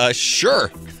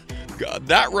 sure. God,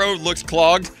 that road looks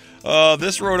clogged.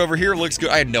 This road over here looks good.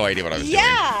 I had no idea what I was doing.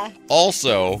 Yeah.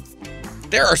 Also,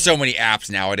 there are so many apps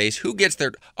nowadays. Who gets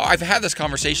their... I've had this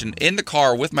conversation in the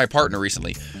car with my partner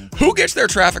recently. Who gets their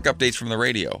traffic updates from the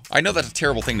radio? I know that's a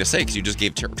terrible thing to say because you just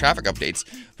gave traffic updates,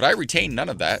 but I retain none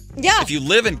of that. Yeah. If you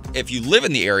live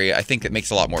in the area, I think it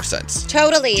makes a lot more sense.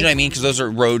 Totally. Do you know what I mean? Because those are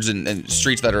roads and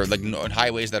streets that are like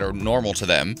highways that are normal to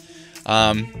them.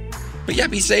 But yeah,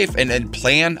 be safe and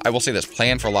plan. I will say this: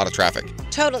 plan for a lot of traffic.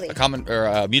 Totally.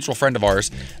 A mutual friend of ours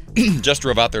just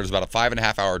drove out there. It was about a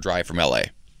 5.5 hour drive from LA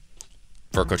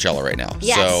for Coachella right now.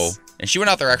 Yes. And she went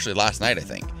out there actually last night. I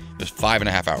think it was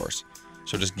 5.5 hours.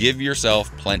 So just give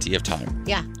yourself plenty of time.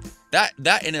 Yeah.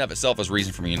 That in and of itself is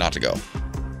reason for me not to go.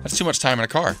 That's too much time in a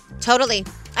car. Totally.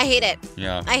 I hate it.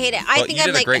 Yeah. I hate it. But you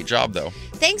did a great job, though.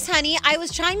 Thanks, honey. I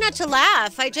was trying not to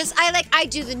laugh. I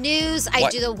do the news. I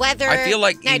do the weather. I feel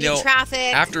like, I do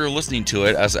traffic. After listening to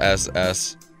it as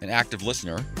an active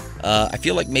listener, I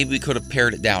feel like maybe we could have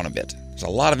pared it down a bit. There's a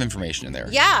lot of information in there.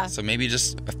 Yeah. So maybe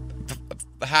just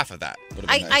half of that would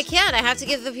have been nice. I can't. I have to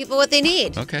give the people what they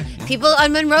need. Okay. People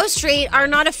on Monroe Street are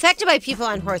not affected by people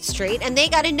on Horth Street, and they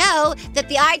got to know that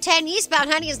the I-10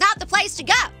 eastbound, honey, is not the place to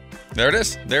go. There it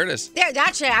is.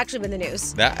 That should have actually been the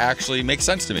news. That actually makes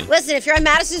sense to me. Listen, if you're on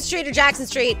Madison Street or Jackson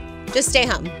Street, just stay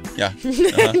home. Yeah.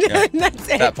 Yeah. That's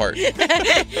it. That part.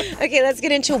 Okay, let's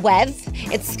get into weather.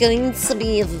 It's going to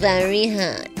be very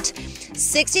hot.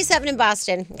 67 in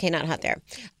Boston. Okay, not hot there.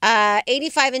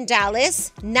 85 in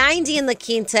Dallas. 90 in La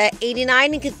Quinta.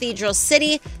 89 in Cathedral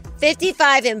City.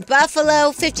 55 in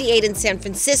Buffalo, 58 in San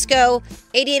Francisco,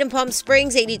 88 in Palm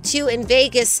Springs, 82 in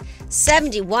Vegas,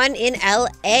 71 in LA.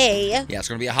 Yeah, it's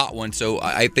going to be a hot one. So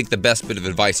I think the best bit of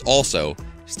advice also,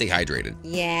 stay hydrated.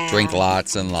 Yeah. Drink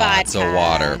lots and lots of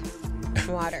water.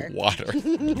 Water.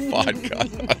 Vodka.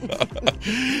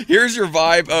 Here's your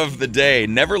vibe of the day.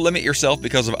 Never limit yourself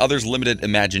because of others' limited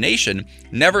imagination.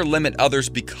 Never limit others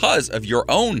because of your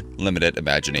own limited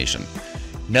imagination.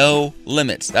 No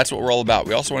limits. That's what we're all about.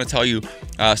 We also want to tell you,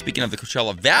 speaking of the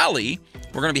Coachella Valley,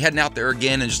 we're going to be heading out there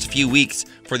again in just a few weeks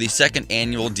for the second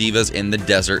annual Divas in the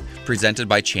Desert, presented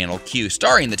by Channel Q,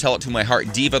 starring the Tell It To My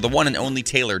Heart diva, the one and only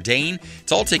Taylor Dane.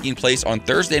 It's all taking place on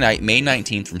Thursday night, May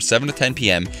 19th from 7 to 10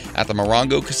 p.m. at the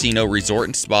Morongo Casino Resort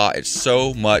and Spa. It's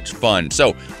so much fun.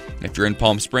 So if you're in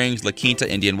Palm Springs, La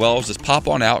Quinta, Indian Wells, just pop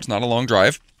on out. It's not a long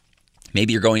drive.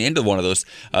 Maybe you're going into one of those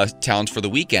towns for the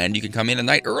weekend. You can come in a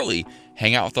night early,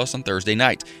 hang out with us on Thursday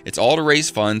night. It's all to raise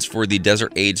funds for the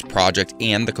Desert AIDS Project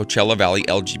and the Coachella Valley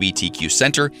LGBTQ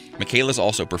Center. Michaela's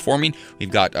also performing. We've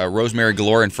got Rosemary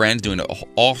Galore and friends doing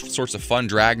all sorts of fun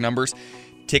drag numbers.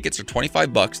 Tickets are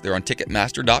 $25. They're on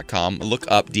Ticketmaster.com.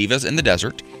 Look up Divas in the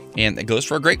Desert, and it goes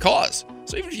for a great cause.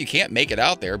 So even if you can't make it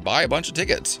out there, buy a bunch of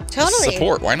tickets. Totally.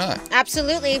 Support. Why not?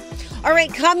 Absolutely. All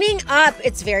right, coming up,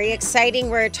 it's very exciting.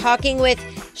 We're talking with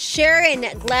Sharon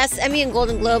Gless, Emmy and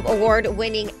Golden Globe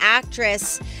award-winning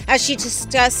actress, as she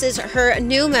discusses her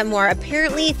new memoir.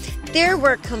 Apparently, there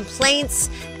were complaints,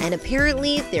 and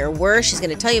apparently there were. She's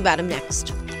going to tell you about them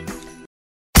next.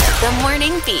 The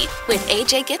Morning Beat with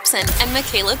AJ Gibson and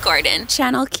Michaela Gordon.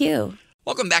 Channel Q.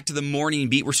 Welcome back to the Morning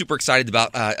Beat. We're super excited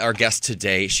about our guest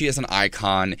today. She is an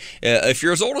icon. If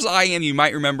you're as old as I am, you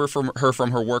might remember from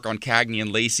her work on Cagney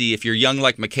and Lacey. If you're young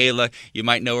like Michaela, you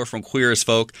might know her from Queer as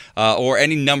Folk or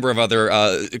any number of other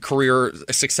career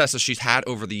successes she's had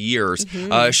over the years.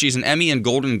 Mm-hmm. She's an Emmy and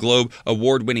Golden Globe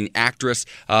award-winning actress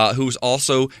who's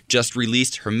also just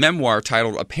released her memoir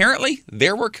titled, Apparently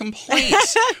There Were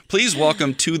Complaints. Please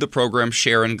welcome to the program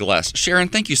Sharon Gless. Sharon,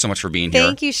 thank you so much for being here.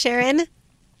 Thank you, Sharon.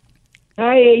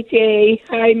 Hi, AJ.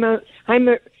 Hi, Michaela.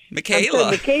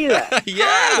 Michaela. Yeah.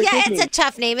 Yeah, it's a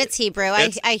tough name. It's Hebrew.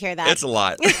 I hear that. It's a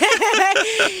lot.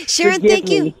 Sharon,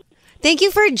 thank you. Thank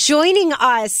you for joining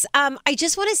us. I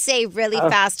just want to say really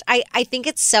fast, I think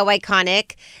it's so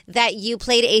iconic that you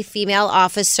played a female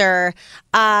officer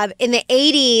in the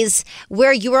 80s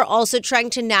where you were also trying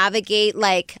to navigate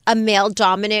like a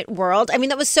male-dominant world. I mean,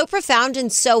 that was so profound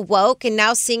and so woke, and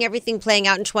now seeing everything playing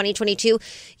out in 2022,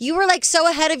 you were like so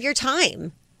ahead of your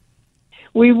time.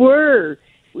 We were.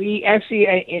 We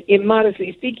actually, in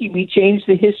modestly speaking, we changed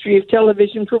the history of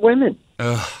television for women.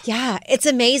 Yeah, it's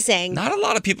amazing. Not a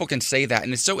lot of people can say that,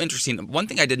 and it's so interesting. One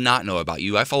thing I did not know about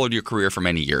you, I followed your career for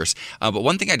many years, but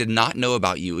one thing I did not know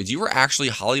about you is you were actually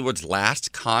Hollywood's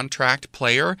last contract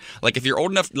player. Like, if you're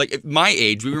old enough, like at my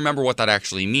age, we remember what that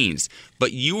actually means.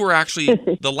 But you were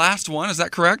actually the last one, is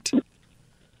that correct?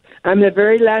 I'm the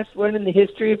very last one in the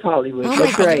history of Hollywood.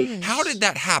 That's right. How did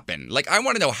that happen? Like, I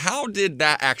want to know, how did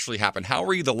that actually happen? How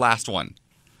were you the last one?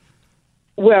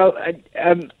 Well,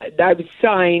 I was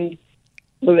signed.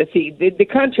 Well, let's see. The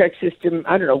contract system,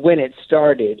 I don't know when it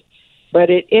started, but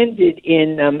it ended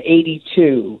in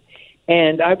 82.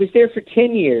 And I was there for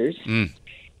 10 years.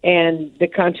 And the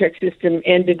contract system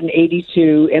ended in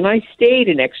 82. And I stayed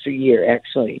an extra year,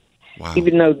 actually. Wow.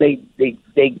 Even though they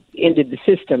ended the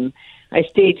system, I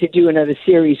stayed to do another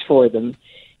series for them.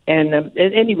 And at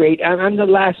any rate, I'm the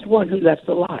last one who left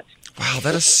the lot. Wow,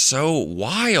 that is so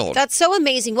wild. That's so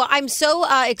amazing. Well, I'm so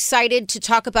excited to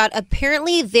talk about,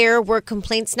 apparently there were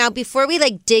complaints. Now, before we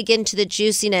dig into the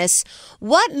juiciness,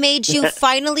 what made you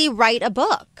finally write a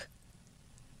book?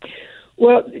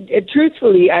 Well,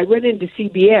 truthfully, I went into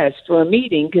CBS for a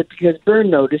meeting because Byrne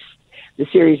noticed the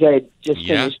series I had just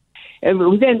finished and it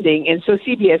was ending, and so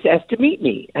CBS asked to meet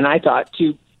me, and I thought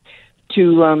to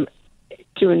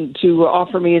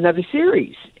offer me another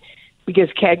series because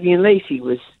Cagney and Lacey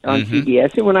was on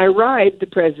CBS. And when I arrived, the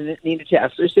president, Nina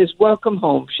Tassler, says, "Welcome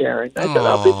home, Sharon." I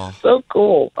thought, "Oh, this is so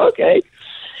cool." Okay.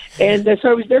 And so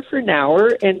I was there for an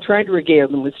hour and trying to regale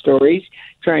them with stories.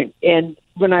 And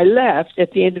when I left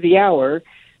at the end of the hour,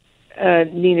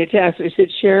 Nina Tassler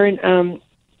said, "Sharon,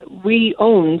 we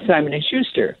own Simon &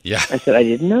 Schuster." Yeah. I said, "I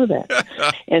didn't know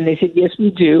that." And they said, "Yes, we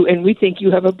do, and we think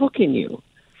you have a book in you."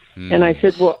 And I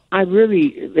said, "Well, I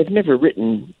really have never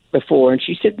written before." And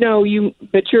she said, "No,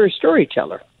 but you're a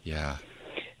storyteller." Yeah.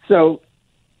 So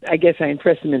I guess I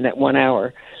impressed them in that 1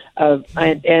 hour.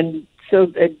 And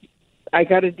so I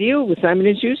got a deal with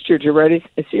Simon & Schuster to write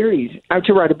a series,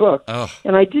 to write a book. Oh.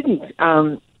 And I didn't.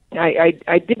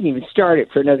 I didn't even start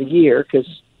it for another year because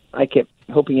I kept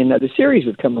hoping another series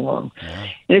would come along. Yeah.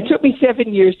 And it took me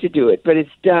 7 years to do it, but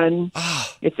it's done.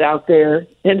 It's out there,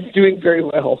 and it's doing very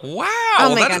well. Wow.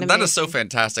 Oh That is so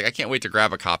fantastic. I can't wait to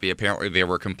grab a copy. Apparently, there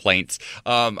were complaints.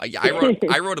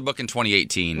 I wrote a book in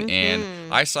 2018, and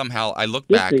I look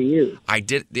back. For you. I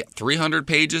did 300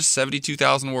 pages,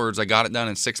 72,000 words. I got it done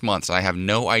in 6 months. I have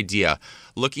no idea.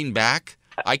 Looking back,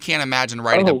 I can't imagine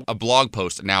writing a blog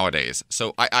post nowadays.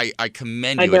 So I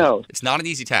commend you. I know. It's not an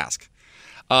easy task.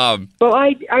 Well,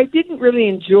 I didn't really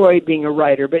enjoy being a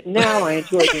writer, but now I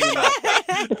enjoy being a writer.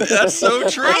 That's so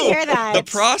true. I hear that. The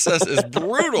process is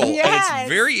brutal, and it's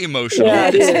very emotional. Yeah,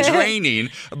 it it's is. draining.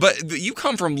 But you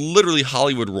come from literally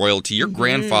Hollywood royalty. Your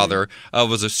grandfather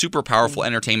was a super powerful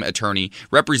entertainment attorney,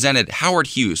 represented Howard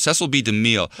Hughes, Cecil B.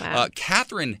 DeMille,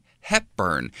 Katharine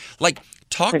Hepburn.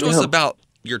 Talk to us about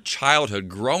your childhood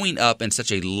growing up in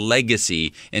such a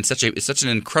legacy in such an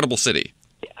incredible city.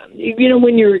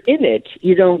 When you're in it,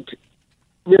 you don't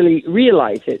really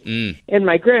realize it. And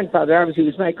my grandfather, obviously,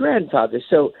 was my grandfather,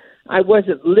 so I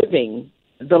wasn't living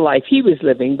the life he was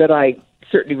living, but I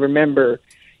certainly remember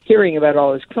hearing about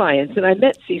all his clients. And I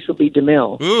met Cecil B.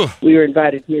 DeMille. Ooh. We were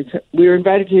invited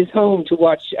to his home to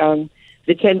watch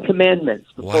the Ten Commandments.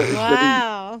 Before it was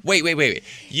Wow. Wait. That's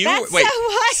so wild.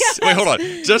 Wait, hold on.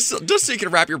 Just so you can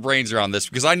wrap your brains around this,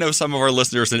 because I know some of our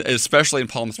listeners, and especially in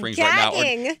Palm Springs right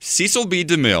now, Cecil B.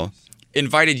 DeMille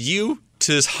invited you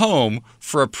to his home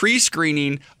for a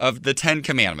pre-screening of the Ten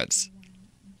Commandments.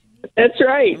 That's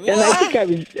right. And I think I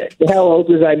was, how old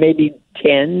was I? Maybe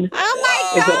 10.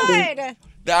 Oh, my God.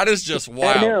 That is just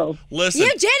wild. I know. Listen.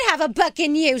 You did have a book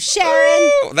in you,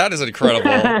 Sharon. That is incredible.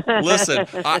 Listen,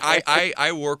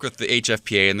 I work with the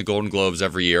HFPA and the Golden Globes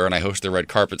every year, and I host the red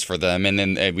carpets for them. And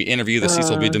then we interview the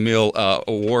Cecil B. DeMille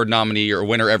award nominee or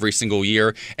winner every single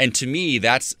year. And to me,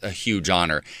 that's a huge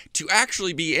honor. To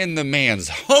actually be in the man's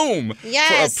home for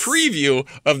a preview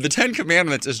of the Ten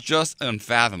Commandments is just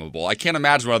unfathomable. I can't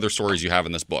imagine what other stories you have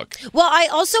in this book. Well, I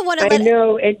also want to I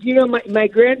know. And, my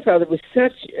grandfather was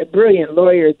such a brilliant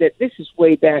lawyer that this is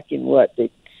way back in the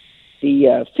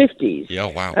 50s. Yeah,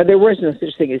 wow. There was no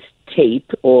such thing as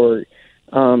tape or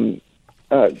there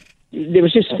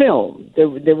was just film. There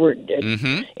were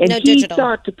and no he digital.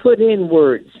 thought to put in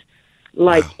words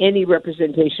like any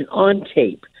representation on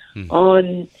tape,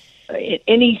 on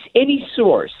any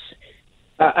source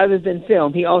other than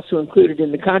film. He also included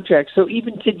in the contract. So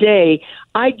even today,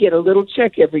 I get a little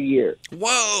check every year. Whoa!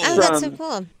 Oh, that's so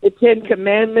cool. The Ten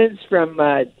Commandments, from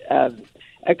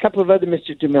a couple of other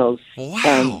Mr. DeMille's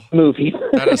movies.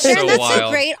 That is so that's wild.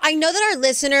 so great. I know that our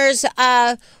listeners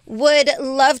would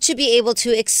love to be able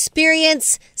to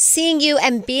experience seeing you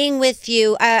and being with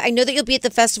you. I know that you'll be at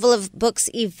the Festival of Books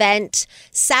event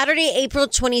Saturday, April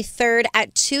 23rd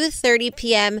at 2:30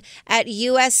 p.m. at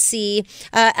USC,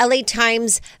 LA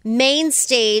Times main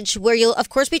stage, where you'll, of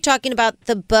course, be talking about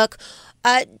the book.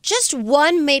 Just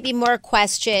one, maybe more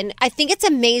question. I think it's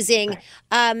amazing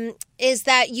is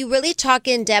that you really talk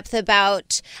in depth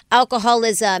about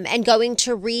alcoholism and going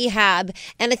to rehab.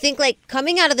 And I think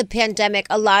coming out of the pandemic,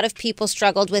 a lot of people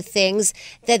struggled with things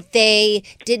that they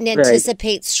didn't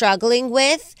anticipate struggling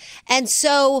with. And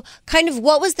so kind of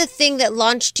what was the thing that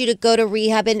launched you to go to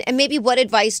rehab? And maybe what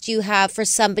advice do you have for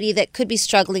somebody that could be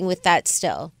struggling with that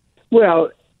still? Well,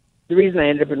 the reason I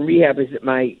ended up in rehab is that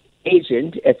my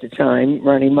agent at the time,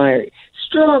 Ronnie Meyer,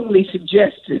 strongly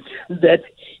suggested that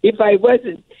if I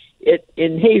wasn't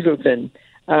in Hazleton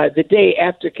the day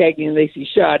after Cagney and Lacey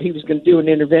shot, he was going to do an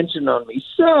intervention on me.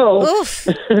 So,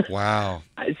 wow.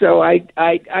 So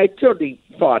I totally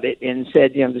fought it and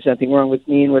said, there's something wrong with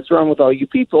me and what's wrong with all you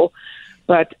people.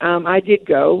 But I did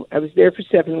go. I was there for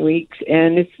 7 weeks,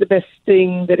 and it's the best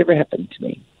thing that ever happened to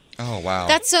me. Oh, wow.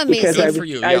 That's so amazing. Because for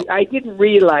you. I didn't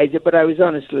realize it, but I was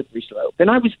on a slippery slope.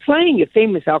 And I was playing a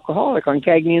famous alcoholic on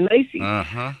Cagney and Lacey.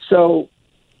 Uh-huh. So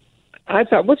I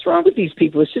thought, what's wrong with these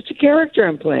people? It's just a character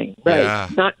I'm playing. Right. Yeah.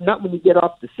 Not when you get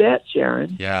off the set,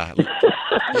 Sharon. Yeah.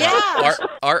 Yeah.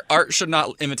 Art should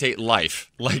not imitate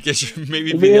life. It should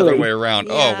maybe be the other way around.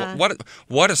 Yeah. Oh,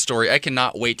 what a story. I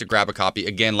cannot wait to grab a copy.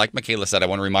 Again, like Michaela said, I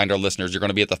want to remind our listeners, you're going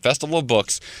to be at the Festival of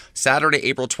Books Saturday,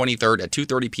 April 23rd at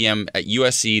 2:30 p.m. at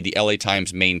USC, the LA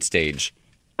Times main stage.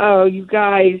 Oh, you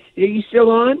guys, are you still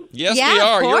on? Yes, Yeah, we of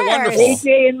are. You're course. wonderful.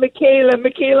 AJ and Michaela.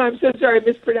 Michaela, I'm so sorry I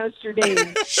mispronounced your name.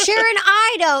 Sharon,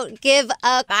 I don't give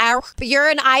a... You're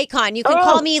an icon. You can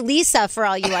call me Lisa for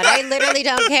all you want. I literally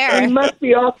don't care. You must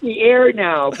be off the air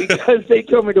now because they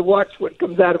told me to watch what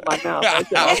comes out of my mouth. I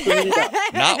said, I'll clean it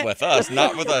up. Not with us.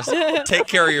 Not with us. Take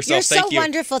care of yourself. You're Thank you.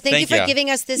 wonderful. Thank you for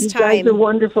giving us this You time. guys are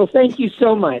wonderful. Thank you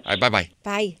so much. All right, bye-bye.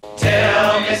 Bye.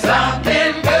 Tell me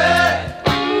something good.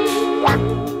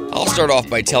 I'll start off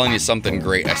by telling you something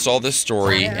great. I saw this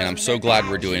story, and I'm so glad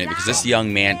we're doing it because this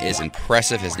young man is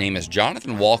impressive. His name is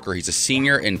Jonathan Walker. He's a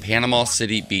senior in Panama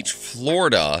City Beach,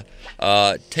 Florida.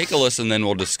 Take a listen, then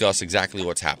we'll discuss exactly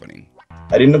what's happening.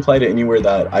 I didn't apply to anywhere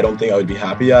that I don't think I would be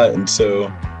happy at, and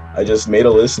so I just made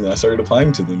a list and I started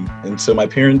applying to them. And so my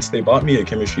parents, they bought me a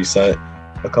chemistry set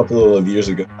a couple of years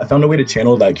ago. I found a way to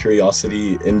channel that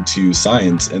curiosity into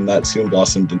science, and that soon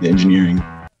blossomed into engineering.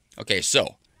 Okay,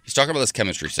 so he's talking about this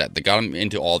chemistry set that got him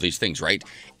into all these things, right?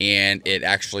 And it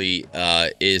actually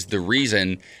is the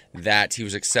reason that he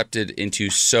was accepted into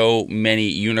so many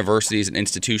universities and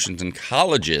institutions and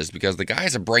colleges because the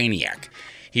guy's a brainiac.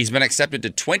 He's been accepted to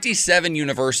 27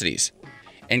 universities.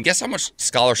 And guess how much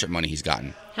scholarship money he's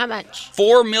gotten? How much?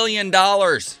 $4 million.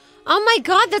 Oh, my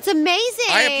God. That's amazing.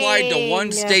 I applied to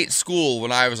one state school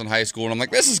when I was in high school, and I'm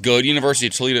like, this is good. University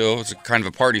of Toledo, it's a kind of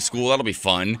a party school. That'll be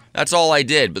fun. That's all I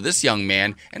did. But this young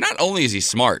man, and not only is he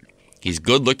smart, he's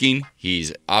good looking.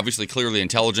 He's obviously clearly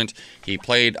intelligent. He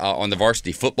played on the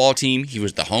varsity football team. He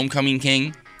was the homecoming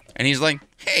king. And he's like,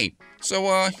 hey, so,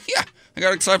 yeah, I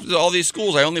got accepted to all these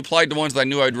schools. I only applied to ones that I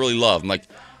knew I'd really love. I'm like,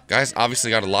 guys obviously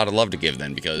got a lot of love to give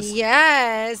then because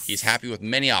he's happy with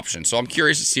many options. So I'm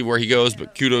curious to see where he goes,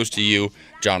 but kudos to you,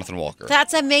 Jonathan Walker.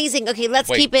 That's amazing. Okay, let's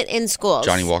keep it in schools.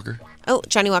 Johnny Walker? Oh,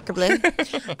 Johnny Walker Blue.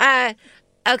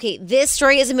 Okay, this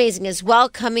story is amazing as well.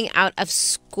 Coming out of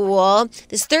school,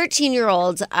 this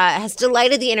 13-year-old has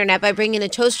delighted the internet by bringing a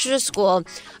toaster to school,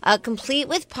 complete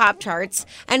with Pop-Tarts,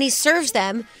 and he serves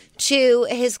them to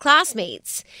his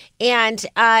classmates. And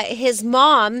his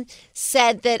mom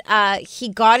said that he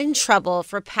got in trouble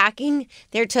for packing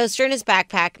their toaster in his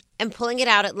backpack and pulling it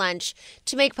out at lunch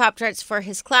to make Pop-Tarts for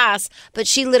his class, but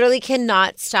she literally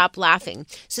cannot stop laughing.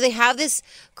 So they have this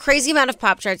crazy amount of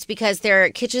Pop-Tarts because their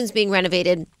kitchen's being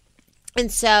renovated.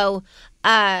 And so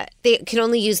they can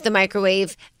only use the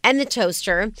microwave and the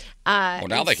toaster. Well,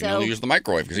 now they can only use the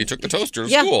microwave because he took the toaster to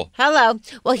school. Hello.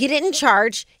 Well, he didn't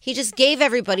charge. He just gave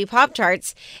everybody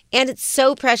Pop-Tarts. And it's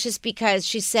so precious because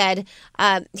she said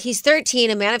he's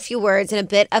 13, a man of few words, and a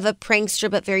bit of a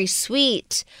prankster, but very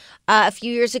sweet. A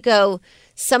few years ago,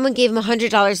 someone gave him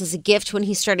 $100 as a gift when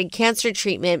he started cancer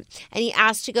treatment, and he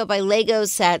asked to go buy Lego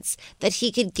sets that he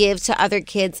could give to other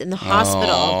kids in the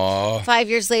hospital. Aww. 5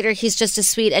 years later, he's just as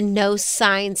sweet and no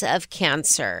signs of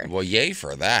cancer. Well, yay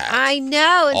for that. I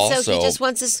know. And also, so he just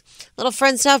wants his little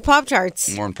friends to have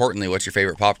Pop-Tarts. More importantly, what's your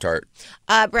favorite Pop-Tart?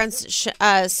 Brown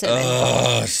cinnamon.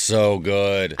 Oh, so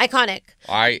good. Iconic.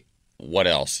 What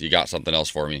else? You got something else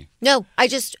for me? No, I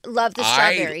just love the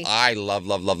strawberry. I love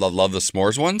the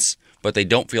s'mores ones, but they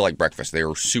don't feel like breakfast. They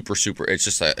are super, super. It's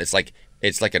just it's like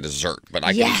It's like a dessert, but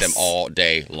I can eat them all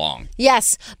day long.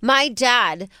 Yes. My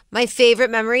dad, my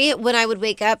favorite memory, when I would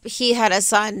wake up, he had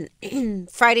us on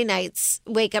Friday nights,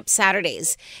 wake up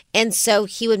Saturdays. And so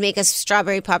he would make us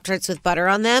strawberry Pop-Tarts with butter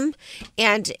on them.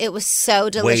 And it was so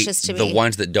delicious to me. The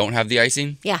ones that don't have the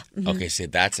icing? Yeah. Mm-hmm. Okay, see,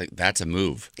 that's a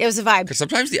move. It was a vibe. Because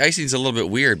sometimes the icing's a little bit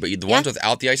weird, but the ones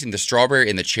without the icing, the strawberry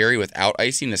and the cherry without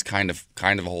icing is kind of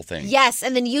a whole thing. Yes,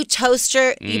 and then you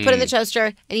toaster, you put in the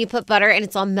toaster, and you put butter, and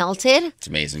it's all melted. It's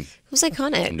amazing. It was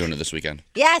iconic. I'm doing it this weekend.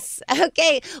 Yes.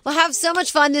 Okay. Well, have so much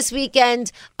fun this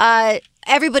weekend.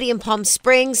 Everybody in Palm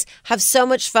Springs, have so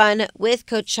much fun with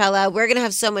Coachella. We're going to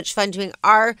have so much fun doing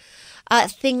our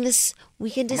thing this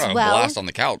weekend as well. Blast on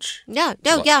the couch. Yeah.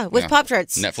 With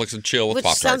Pop-Tarts. Netflix and chill with Which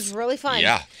Pop-Tarts. Sounds really fun.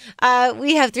 Yeah.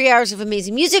 We have 3 hours of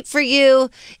amazing music for you.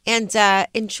 And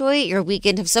enjoy your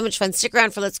weekend. Have so much fun. Stick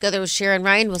around for Let's Go There with Sharon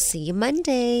Ryan. We'll see you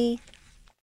Monday.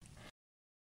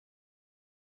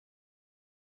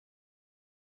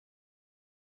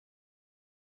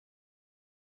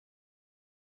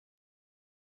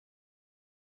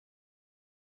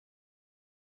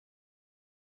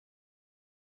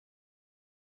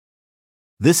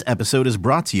 This episode is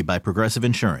brought to you by Progressive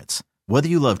Insurance. Whether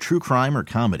you love true crime or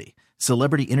comedy,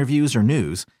 celebrity interviews or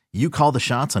news, you call the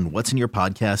shots on what's in your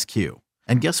podcast queue.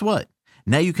 And guess what?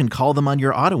 Now you can call them on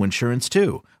your auto insurance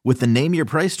too with the Name Your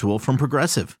Price tool from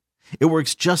Progressive. It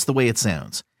works just the way it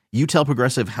sounds. You tell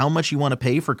Progressive how much you want to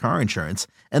pay for car insurance,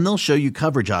 and they'll show you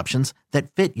coverage options that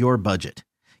fit your budget.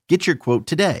 Get your quote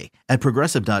today at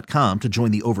Progressive.com to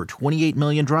join the over 28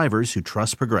 million drivers who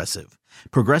trust Progressive.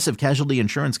 Progressive Casualty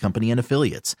Insurance Company and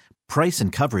Affiliates. Price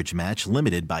and coverage match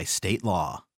limited by state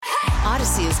law.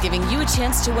 Odyssey is giving you a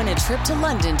chance to win a trip to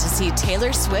London to see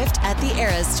Taylor Swift at the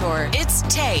Eras Tour. It's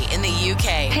Tay in the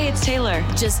UK. Hey, it's Taylor.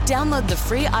 Just download the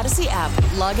free Odyssey app,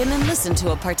 log in and listen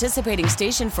to a participating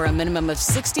station for a minimum of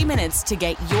 60 minutes to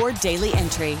get your daily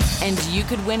entry. And you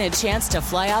could win a chance to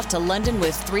fly off to London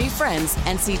with 3 friends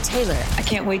and see Taylor. I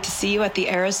can't wait to see you at the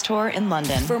Eras Tour in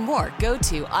London. For more, go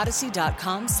to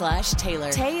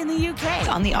odyssey.com/Taylor. Tay in the UK. It's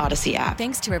on the Odyssey app.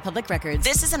 Thanks to Republic Records.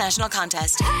 This is a national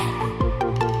contest.